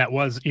that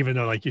was, even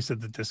though like you said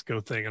the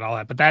disco thing and all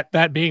that, but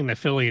that being the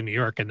Philly and New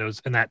York and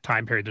in that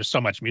time period, there's so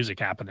much music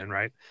happening,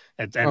 right?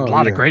 And a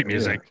lot of great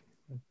music.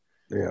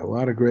 Yeah, a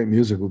lot of great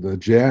music. The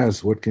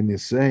jazz. What can you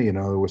say?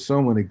 There were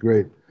so many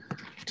great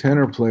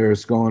tenor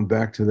players going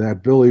back to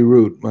that. Billy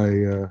Root,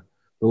 the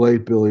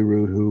late Billy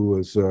Root, who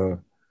was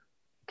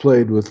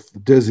played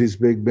with Dizzy's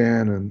big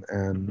band,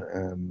 and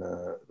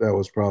that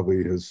was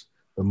probably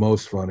the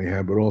most fun he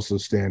had. But also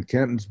Stan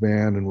Kenton's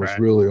band, and was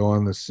really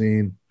on the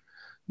scene.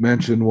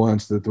 Mentioned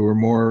once that there were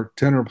more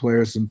tenor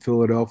players in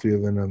Philadelphia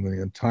than on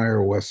the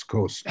entire West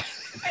Coast,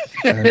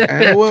 and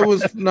it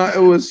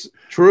was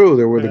true.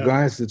 There were the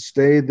guys that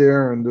stayed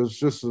there, and there's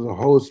just the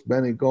host,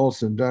 Benny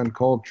Golson, John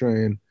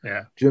Coltrane,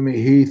 Jimmy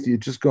Heath. You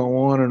just go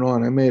on and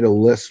on. I made a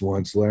list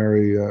once.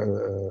 Larry,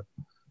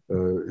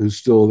 who's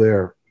still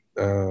there,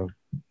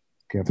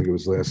 can't think of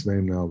his last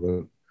name now,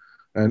 but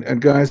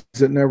and guys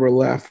that never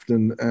left,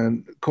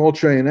 and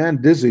Coltrane and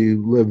Dizzy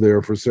lived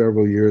there for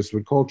several years,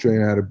 but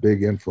Coltrane had a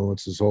big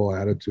influence, his whole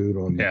attitude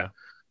on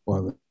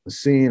the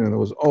scene, and there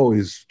was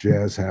always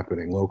jazz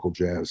happening, local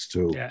jazz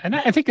too. Yeah, and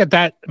I think with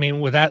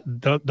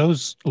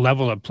those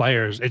level of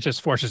players, it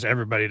just forces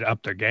everybody to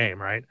up their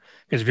game, right?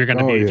 Because if you're going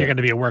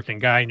to be a working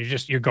guy and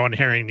you're going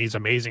hearing these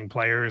amazing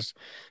players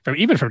from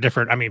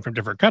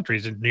different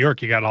countries. In New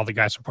York, you got all the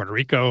guys from Puerto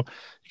Rico,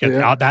 you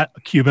got all that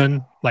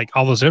Cuban, like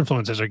all those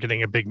influences are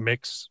getting a big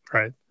mix,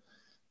 right?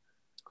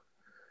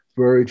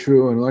 Very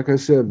true, and like I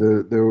said,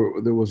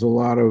 there was a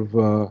lot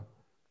of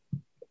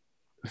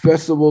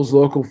festivals,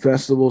 local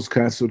festivals.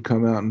 Cats would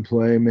come out and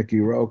play. Mickey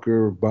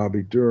Roker,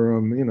 Bobby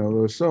Durham. There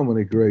were so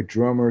many great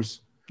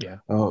drummers. Yeah.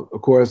 Of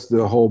course,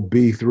 the whole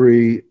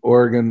B3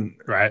 organ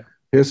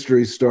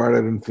history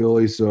started in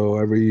Philly. So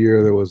every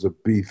year there was a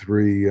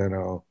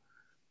B3,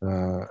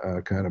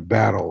 kind of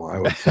battle. I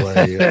would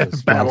play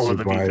battle of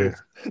the B3.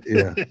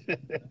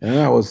 And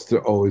that was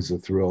always a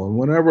thrill. And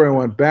whenever I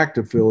went back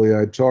to Philly,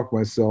 I'd talk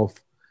myself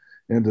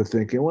into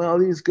thinking, well,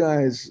 these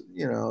guys,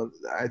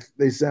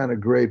 they sounded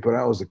great, but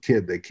I was a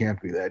kid. They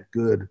can't be that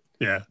good.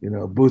 Yeah.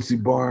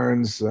 Bootsy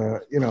Barnes,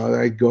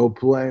 I'd go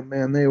play.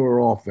 Man, they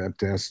were all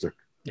fantastic.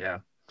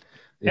 Yeah.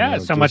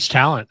 So much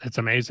talent. It's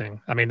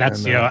amazing.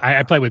 That's,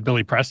 I played with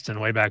Billy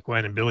Preston way back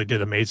when, and Billy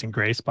did Amazing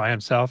Grace by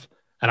himself.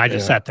 And I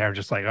just sat there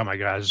just like, oh my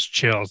God, it's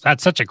chills.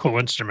 That's such a cool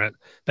instrument.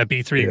 That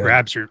B3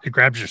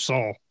 grabs your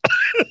soul.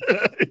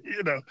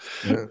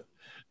 Yeah.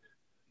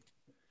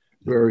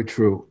 Very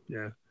true.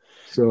 Yeah.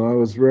 So I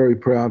was very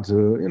proud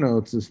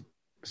to, just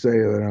say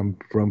that I'm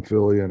from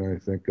Philly, and I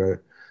think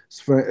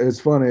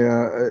it's funny,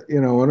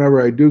 whenever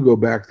I do go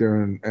back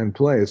there and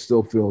play, it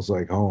still feels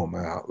like home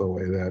out the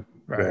way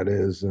that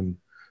is, and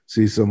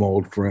see some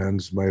old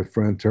friends. My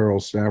friend Terrell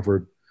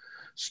Stafford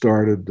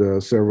started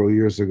several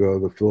years ago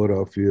the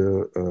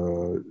Philadelphia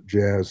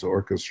Jazz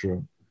Orchestra.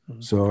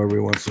 Mm-hmm. So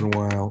every once in a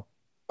while,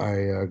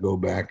 I go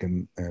back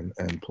and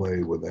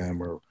play with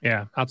them,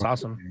 that's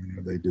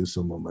awesome. They do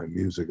some of my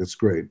music. It's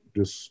great.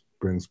 Just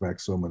brings back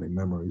so many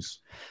memories.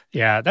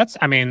 Yeah, that's,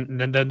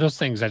 those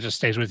things that just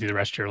stays with you the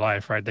rest of your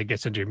life, right? That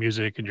gets into your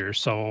music and your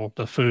soul,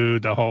 the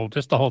food, the whole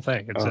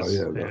thing.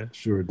 It's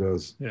sure it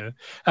does. Yeah.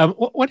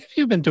 What have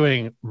you been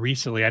doing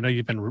recently? I know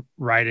you've been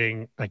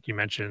writing, like you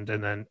mentioned,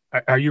 and then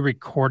are you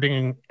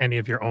recording any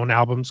of your own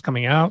albums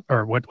coming out,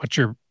 or what's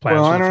your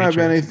plans? Well, I don't have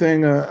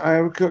anything. I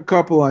have a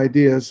couple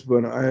ideas,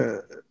 but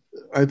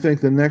I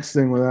think the next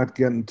thing, without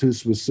getting too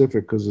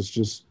specific, because it's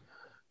just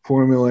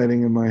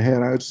formulating in my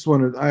head, I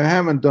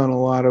haven't done a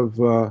lot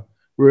of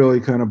really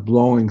kind of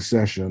blowing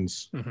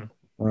sessions.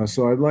 Mm-hmm.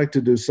 So I'd like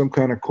to do some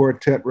kind of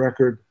quartet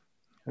record.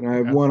 And I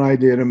have one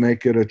idea to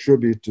make it a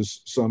tribute to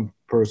some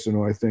person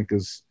who I think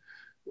is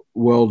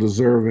well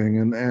deserving.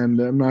 And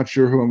I'm not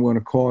sure who I'm going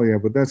to call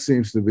yet, but that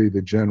seems to be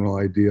the general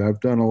idea.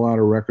 I've done a lot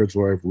of records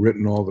where I've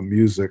written all the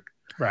music.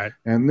 Right.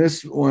 And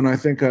this one, I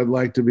think I'd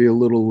like to be a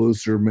little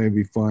looser,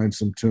 maybe find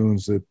some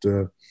tunes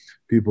that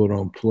people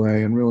don't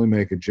play, and really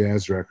make a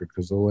jazz record,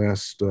 because the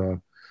last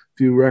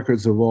few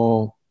records have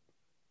all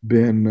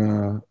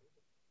been,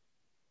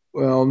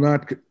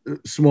 not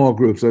small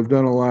groups. I've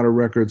done a lot of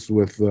records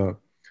with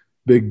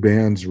big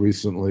bands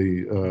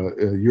recently,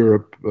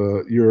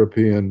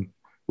 European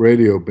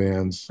radio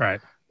bands. Right.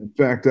 In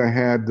fact, I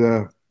had...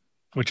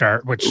 Which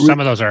some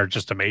of those are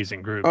just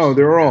amazing groups. Oh,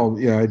 they're all,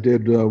 I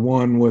did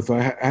one with,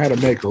 I had to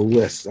make a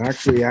list.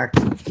 Actually,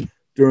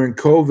 during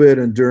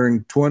COVID and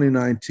during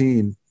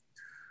 2019,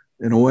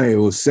 in a way, it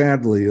was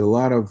sadly a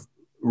lot of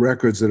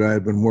records that I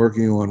had been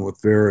working on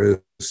with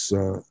various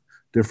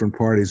different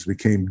parties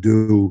became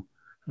due.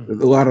 A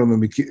lot of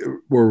them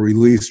were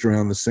released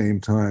around the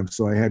same time.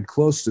 So I had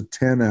close to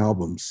 10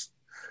 albums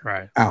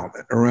out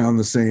around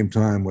the same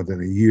time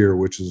within a year,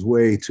 which is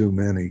way too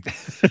many,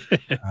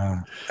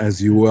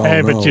 as you well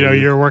know. But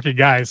you're a working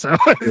guy, so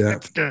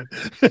it's good.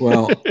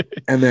 Well,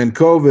 and then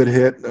COVID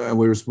hit.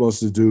 We were supposed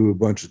to do a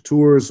bunch of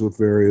tours with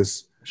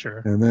various,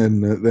 and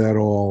then that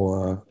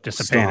all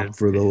stopped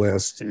for the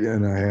last.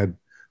 And I had,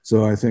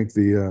 so I think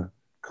the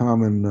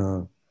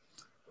common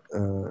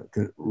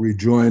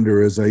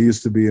rejoinder is I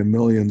used to be a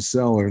million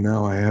seller.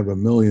 Now I have a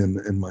million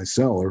in my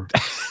cellar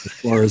as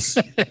far as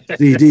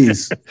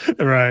CDs.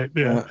 Right.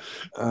 Yeah.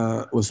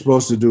 Was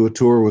supposed to do a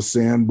tour with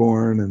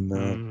Sanborn and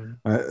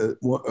a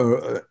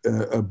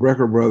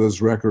Brecker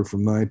Brothers record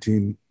from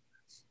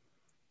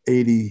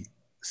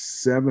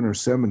 1987 or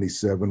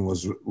 77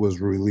 was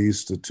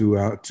released. It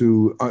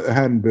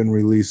hadn't been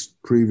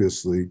released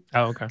previously.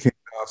 Oh, okay. Came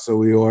out, so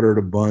we ordered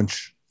a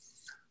bunch.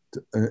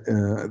 I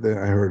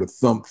heard a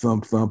thump,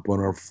 thump, thump on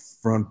our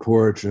front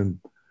porch, and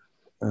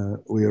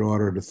we had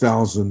ordered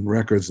 1,000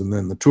 records, and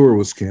then the tour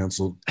was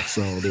canceled.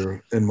 So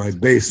they're in my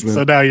basement.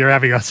 So now you're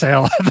having a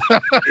sale.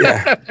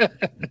 Yeah.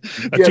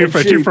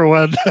 a two for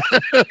one.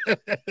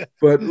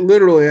 But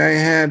literally, I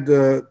had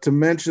to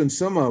mention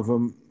some of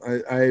them.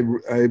 I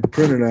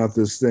printed out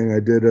this thing.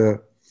 I did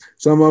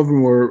some of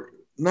them were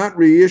not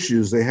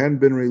reissues. They hadn't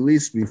been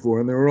released before,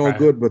 and they were all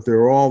good, but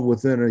they're all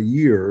within a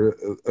year.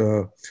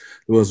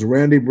 There was a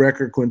Randy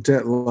Brecker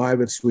Quintet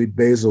live at Sweet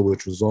Basil,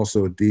 which was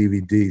also a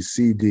DVD,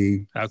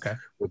 CD. Okay.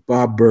 With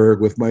Bob Berg,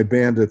 with my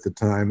band at the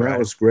time. That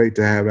was great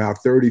to have out.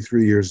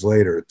 33 years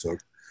later it took.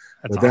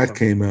 But awesome. That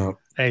came out.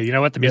 Hey, you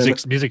know what? The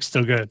music's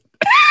still good.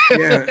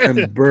 Yeah,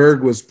 and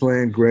Berg was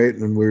playing great,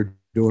 and we were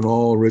doing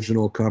all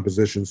original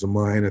compositions of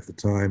mine at the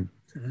time.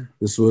 Mm-hmm.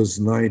 This was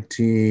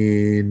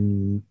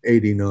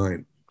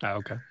 1989. Oh,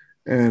 okay.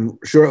 And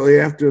shortly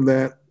after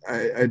that,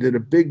 I did a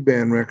big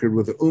band record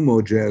with the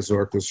Umo Jazz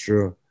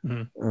Orchestra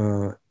in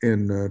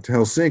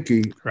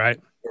Helsinki,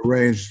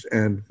 arranged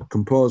and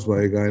composed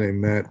by a guy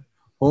named Matt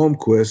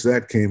Holmquist.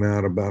 That came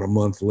out about a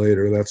month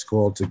later. That's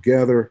called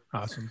Together.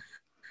 Awesome.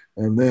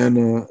 And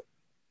then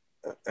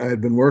I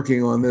had been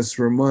working on this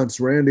for months.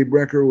 Randy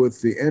Brecker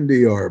with the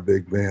NDR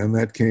big band.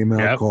 That came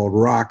out called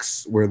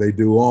Rocks, where they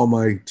do all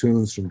my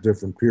tunes from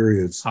different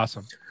periods.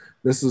 Awesome.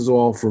 This is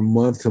all from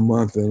month to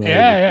month. And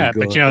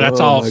but that's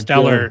all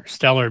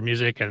stellar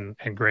music and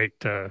great.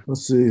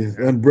 Let's see.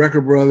 And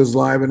Brecker Brothers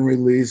live and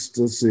released.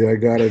 Let's see. I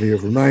got it here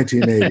from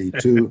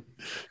 1982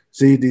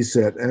 CD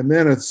set. And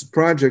then it's a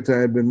project I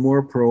had been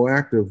more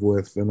proactive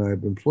with and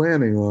I'd been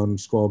planning on.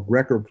 It's called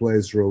Brecker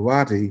Plays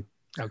Rovati.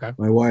 Okay.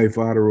 My wife,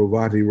 Ada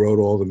Rovati, wrote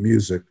all the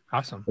music.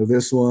 Awesome. Of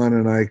this one,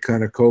 and I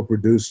kind of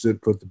co-produced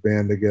it, put the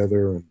band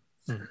together,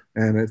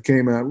 and it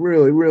came out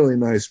really, really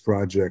nice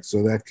project.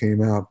 So that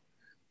came out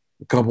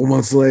a couple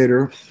months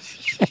later.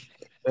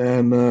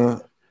 And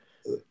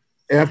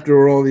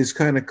after all these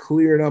kind of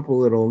cleared up a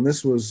little, and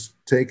this was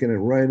taking it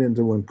right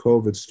into when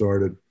COVID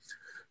started,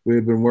 we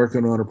had been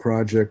working on a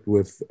project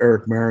with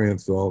Eric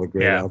Marienthal, the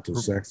great alto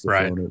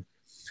saxophonist.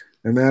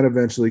 And that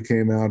eventually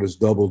came out as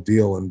Double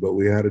Dealin', but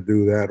we had to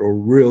do that or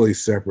really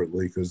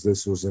separately because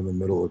this was in the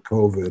middle of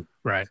COVID.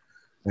 Right.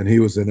 And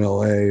he was in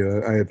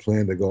LA. I had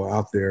planned to go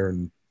out there,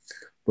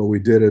 but we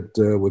did it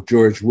with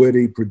George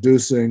Whitty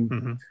producing.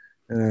 Mm-hmm.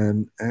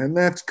 And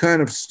that's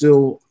kind of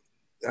still,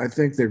 I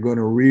think they're going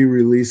to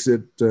re-release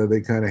it.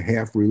 They kind of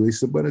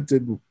half-released it, but it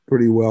did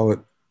pretty well at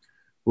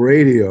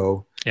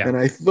radio. Yeah. And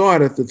I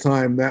thought at the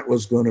time that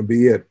was going to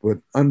be it. But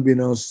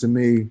unbeknownst to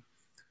me,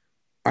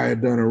 I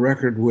had done a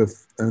record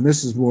with, and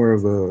this is more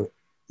of a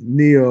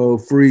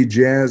neo-free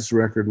jazz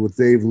record with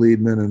Dave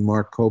Liedman and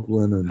Mark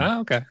Copeland and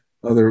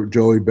other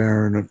Joey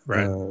Barron,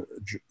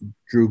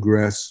 Drew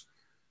Gress,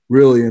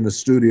 really in the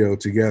studio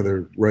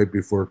together right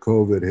before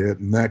COVID hit.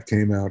 And that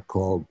came out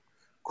called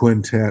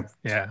Quintet.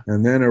 Yeah.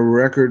 And then a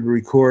record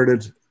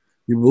recorded.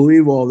 You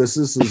believe all this?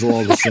 This is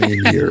all the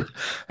same year.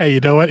 Hey, you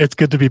know what? It's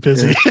good to be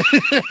busy.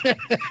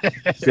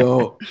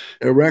 So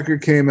a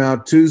record came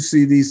out, 2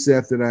 CD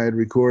set that I had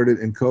recorded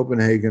in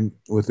Copenhagen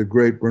with the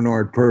great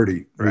Bernard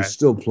Purdy, who's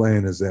still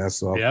playing his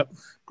ass off. Yep.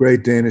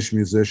 Great Danish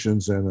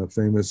musicians and a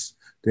famous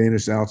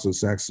Danish alto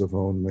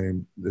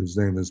saxophone his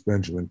name is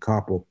Benjamin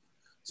Koppel.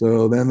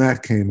 So then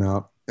that came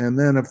out. And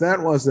then if that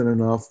wasn't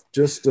enough,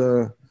 just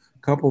a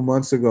couple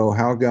months ago,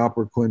 Hal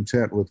Galper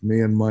Quintet with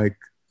me and Mike,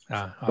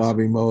 awesome.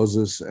 Bobby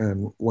Moses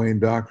and Wayne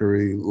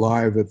Dockery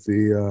live at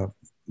the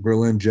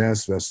Berlin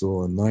Jazz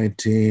Festival in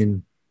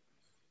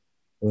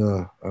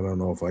I don't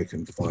know if I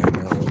can find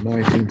that one,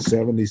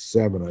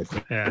 1977, I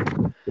think. Yeah.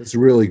 It's a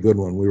really good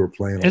one. We were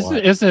playing a lot.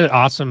 Isn't it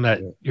awesome that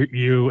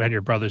you and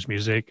your brother's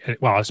music,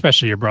 well,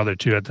 especially your brother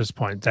too at this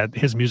point, that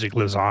his music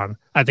lives on?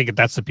 I think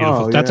that's a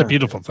beautiful, that's a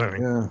beautiful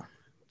thing. Yeah.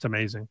 It's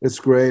amazing. It's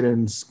great,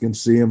 and can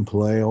see him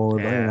play all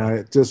the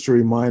time. Just to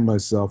remind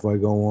myself, I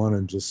go on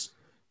and just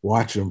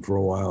watch them for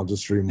a while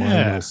just to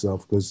remind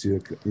myself, because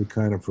you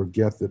kind of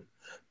forget that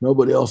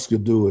nobody else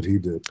could do what he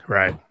did.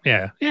 Right.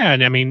 Yeah. Yeah.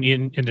 And I mean,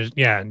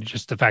 and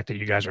just the fact that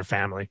you guys are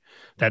family,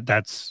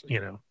 that's,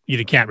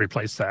 you can't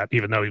replace that,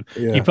 even though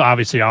you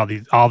obviously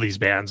all these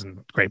bands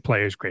and great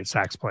players, great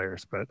sax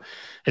players, but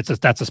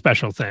that's a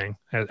special thing,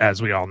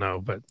 as we all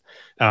know. But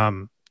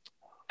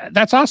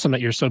that's awesome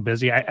that you're so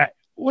busy.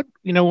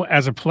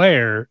 As a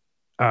player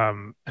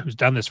who's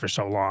done this for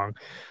so long,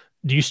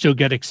 do you still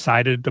get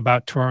excited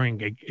about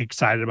touring,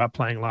 excited about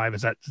playing live?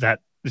 Is that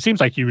it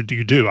seems like you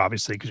do,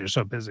 obviously, because you're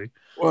so busy.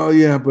 Well,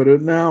 yeah, but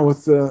now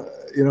with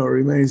it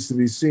remains to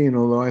be seen.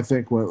 Although I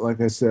think,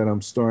 like I said,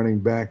 I'm starting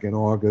back in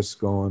August,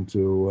 going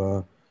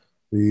to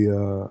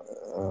the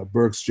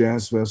Berks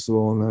Jazz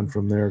Festival, and then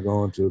from there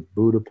going to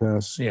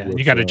Budapest. Yeah,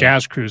 you got a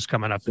jazz cruise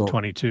coming up in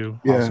 22.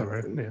 Yeah, also,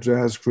 right? Yeah,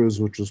 jazz cruise,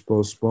 which was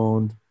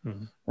postponed,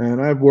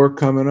 and I have work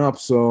coming up,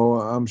 so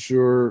I'm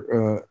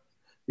sure.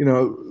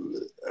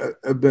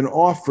 I've been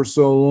off for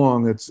so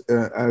long. It's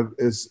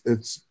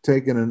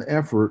taken an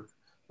effort.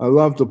 I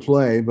love to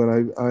play, but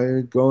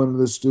I go into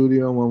the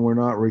studio when we're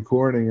not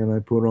recording, and I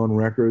put on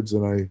records,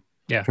 and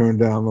I turn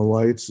down the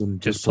lights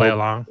and just play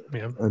along.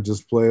 Yeah, and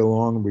just play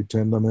along and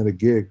pretend I'm at a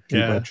gig. Keep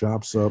my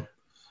chops up.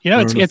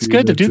 It's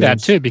good to do that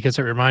too, because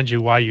it reminds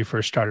you why you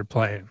first started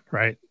playing,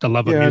 right? The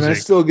love of music. And I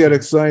still get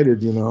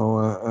excited,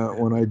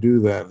 when I do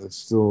that.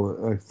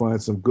 I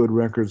find some good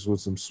records with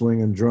some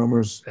swinging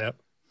drummers. Yep.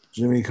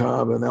 Jimmy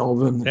Cobb and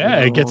Elvin.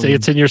 Yeah,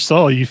 it's in your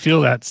soul. You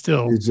feel that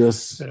still. You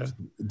just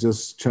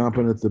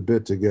chomping at the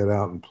bit to get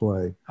out and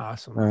play.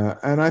 Awesome.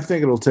 And I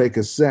think it'll take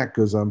a sec,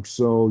 because I'm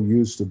so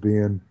used to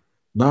being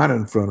not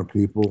in front of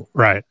people.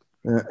 Right.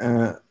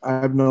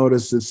 I've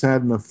noticed it's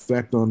had an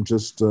effect on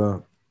just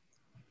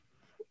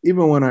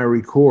even when I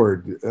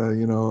record.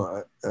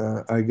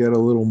 I get a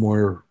little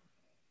more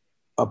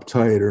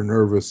uptight or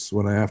nervous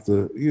when I have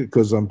to,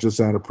 because I'm just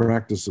out of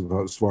practice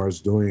as far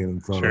as doing it in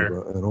front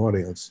of an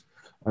audience.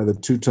 The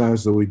 2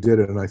 times that we did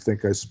it, and I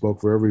think I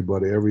spoke for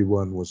everybody,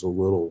 everyone was a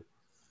little,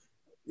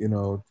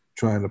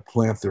 trying to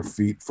plant their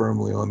feet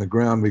firmly on the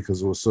ground,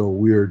 because it was so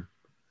weird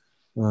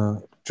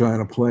trying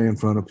to play in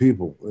front of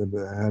people. It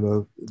had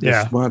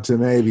the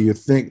spontaneity. You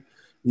think,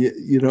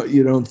 you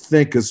don't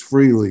think as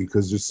freely,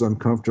 because it's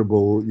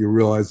uncomfortable. You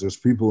realize there's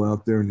people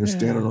out there, and you're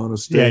standing on a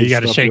stage. Yeah, you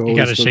got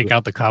to shake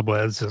out the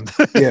cobwebs, and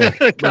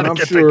but I'm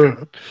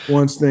sure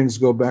once things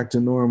go back to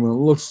normal,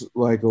 it looks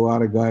like a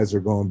lot of guys are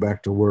going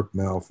back to work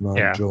now, if not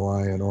in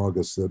July and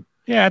August.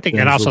 I think,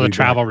 and also the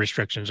travel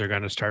restrictions are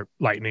going to start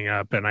lightening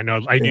up. And I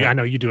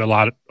know you do a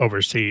lot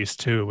overseas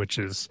too, which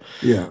is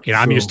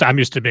I'm used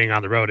to being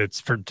on the road.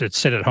 To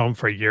sit at home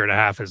for a year and a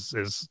half is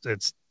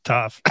it's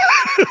tough.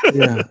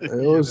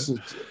 It was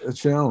a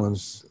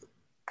challenge,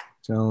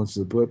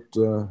 but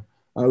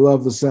I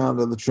love the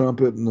sound of the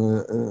trumpet, and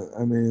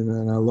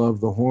and I love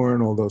the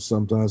horn, although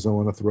sometimes I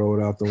want to throw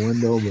it out the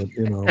window, but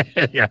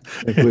I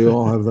think we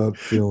all have that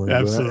feeling.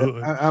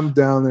 Absolutely. I'm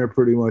down there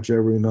pretty much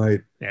every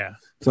night. Yeah.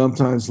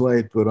 Sometimes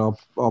late, but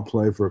I'll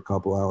play for a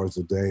couple hours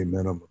a day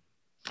minimum.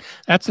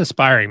 That's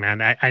inspiring,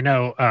 man. I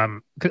know.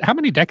 How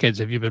many decades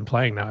have you been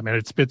playing now? I mean,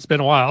 it's been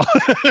a while.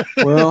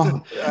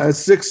 Well,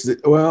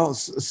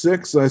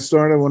 6. I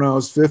started when I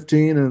was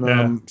 15, and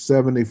I'm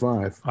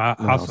 75. Wow,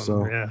 awesome.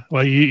 So, yeah.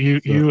 Well,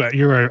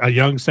 you're a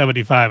young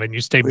 75, and you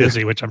stay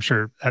busy, which I'm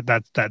sure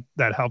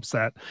that helps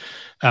that.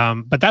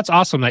 But that's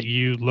awesome that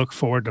you look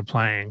forward to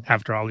playing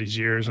after all these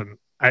years, and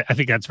I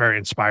think that's very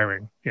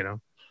inspiring.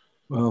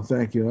 Well,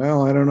 thank you.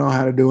 Well, I don't know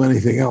how to do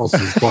anything else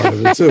as part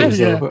of it too.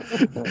 So.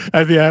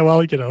 I'm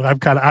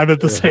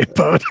at the same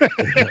boat.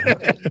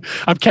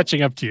 I'm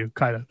catching up to you,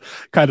 kind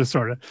of,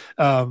 sort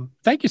of.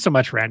 Thank you so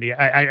much, Randy.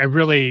 I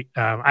really,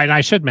 and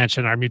I should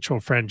mention our mutual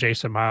friend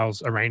Jason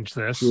Miles arranged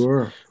this.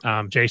 Sure.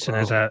 Jason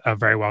is a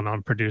very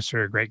well-known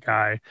producer, a great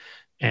guy.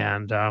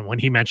 And when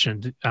he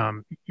mentioned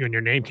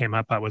your name came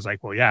up, I was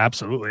like, well, yeah,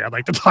 absolutely. I'd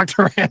like to talk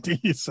to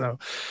Randy. So,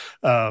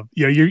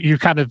 you've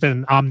kind of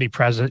been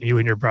omnipresent, you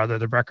and your brother.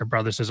 The Brecker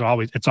Brothers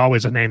it's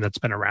always a name that's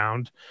been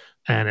around,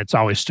 and it's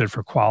always stood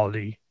for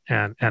quality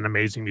and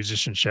amazing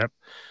musicianship.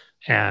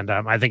 And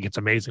I think it's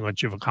amazing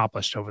what you've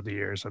accomplished over the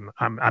years. And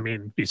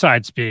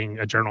besides being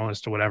a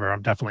journalist or whatever,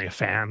 I'm definitely a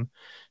fan,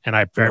 and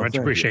I very much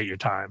appreciate your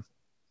time.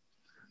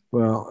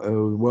 Well, it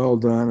was well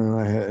done, and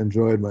I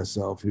enjoyed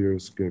myself here.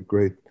 It's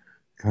great.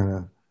 Kind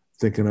of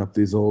thinking up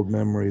these old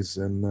memories,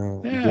 and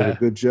you did a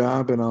good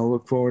job, and I'll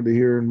look forward to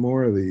hearing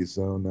more of these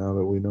now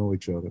that we know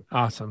each other.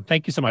 Awesome.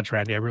 Thank you so much,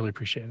 Randy. I really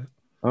appreciate it.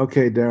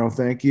 Okay, Daryl,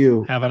 thank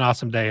you. Have an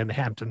awesome day in the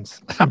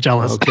Hamptons. I'm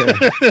jealous. Okay.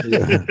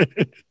 Yeah.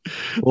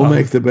 We'll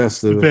make the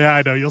best of it. Yeah,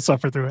 I know. You'll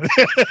suffer through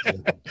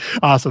it.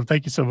 Awesome.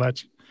 Thank you so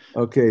much.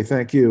 Okay,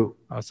 thank you.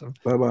 Awesome.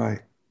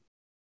 Bye-bye.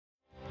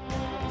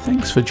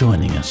 Thanks for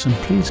joining us, and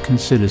please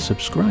consider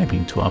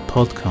subscribing to our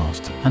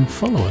podcast and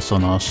follow us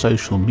on our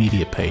social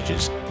media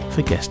pages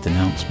for guest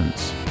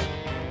announcements.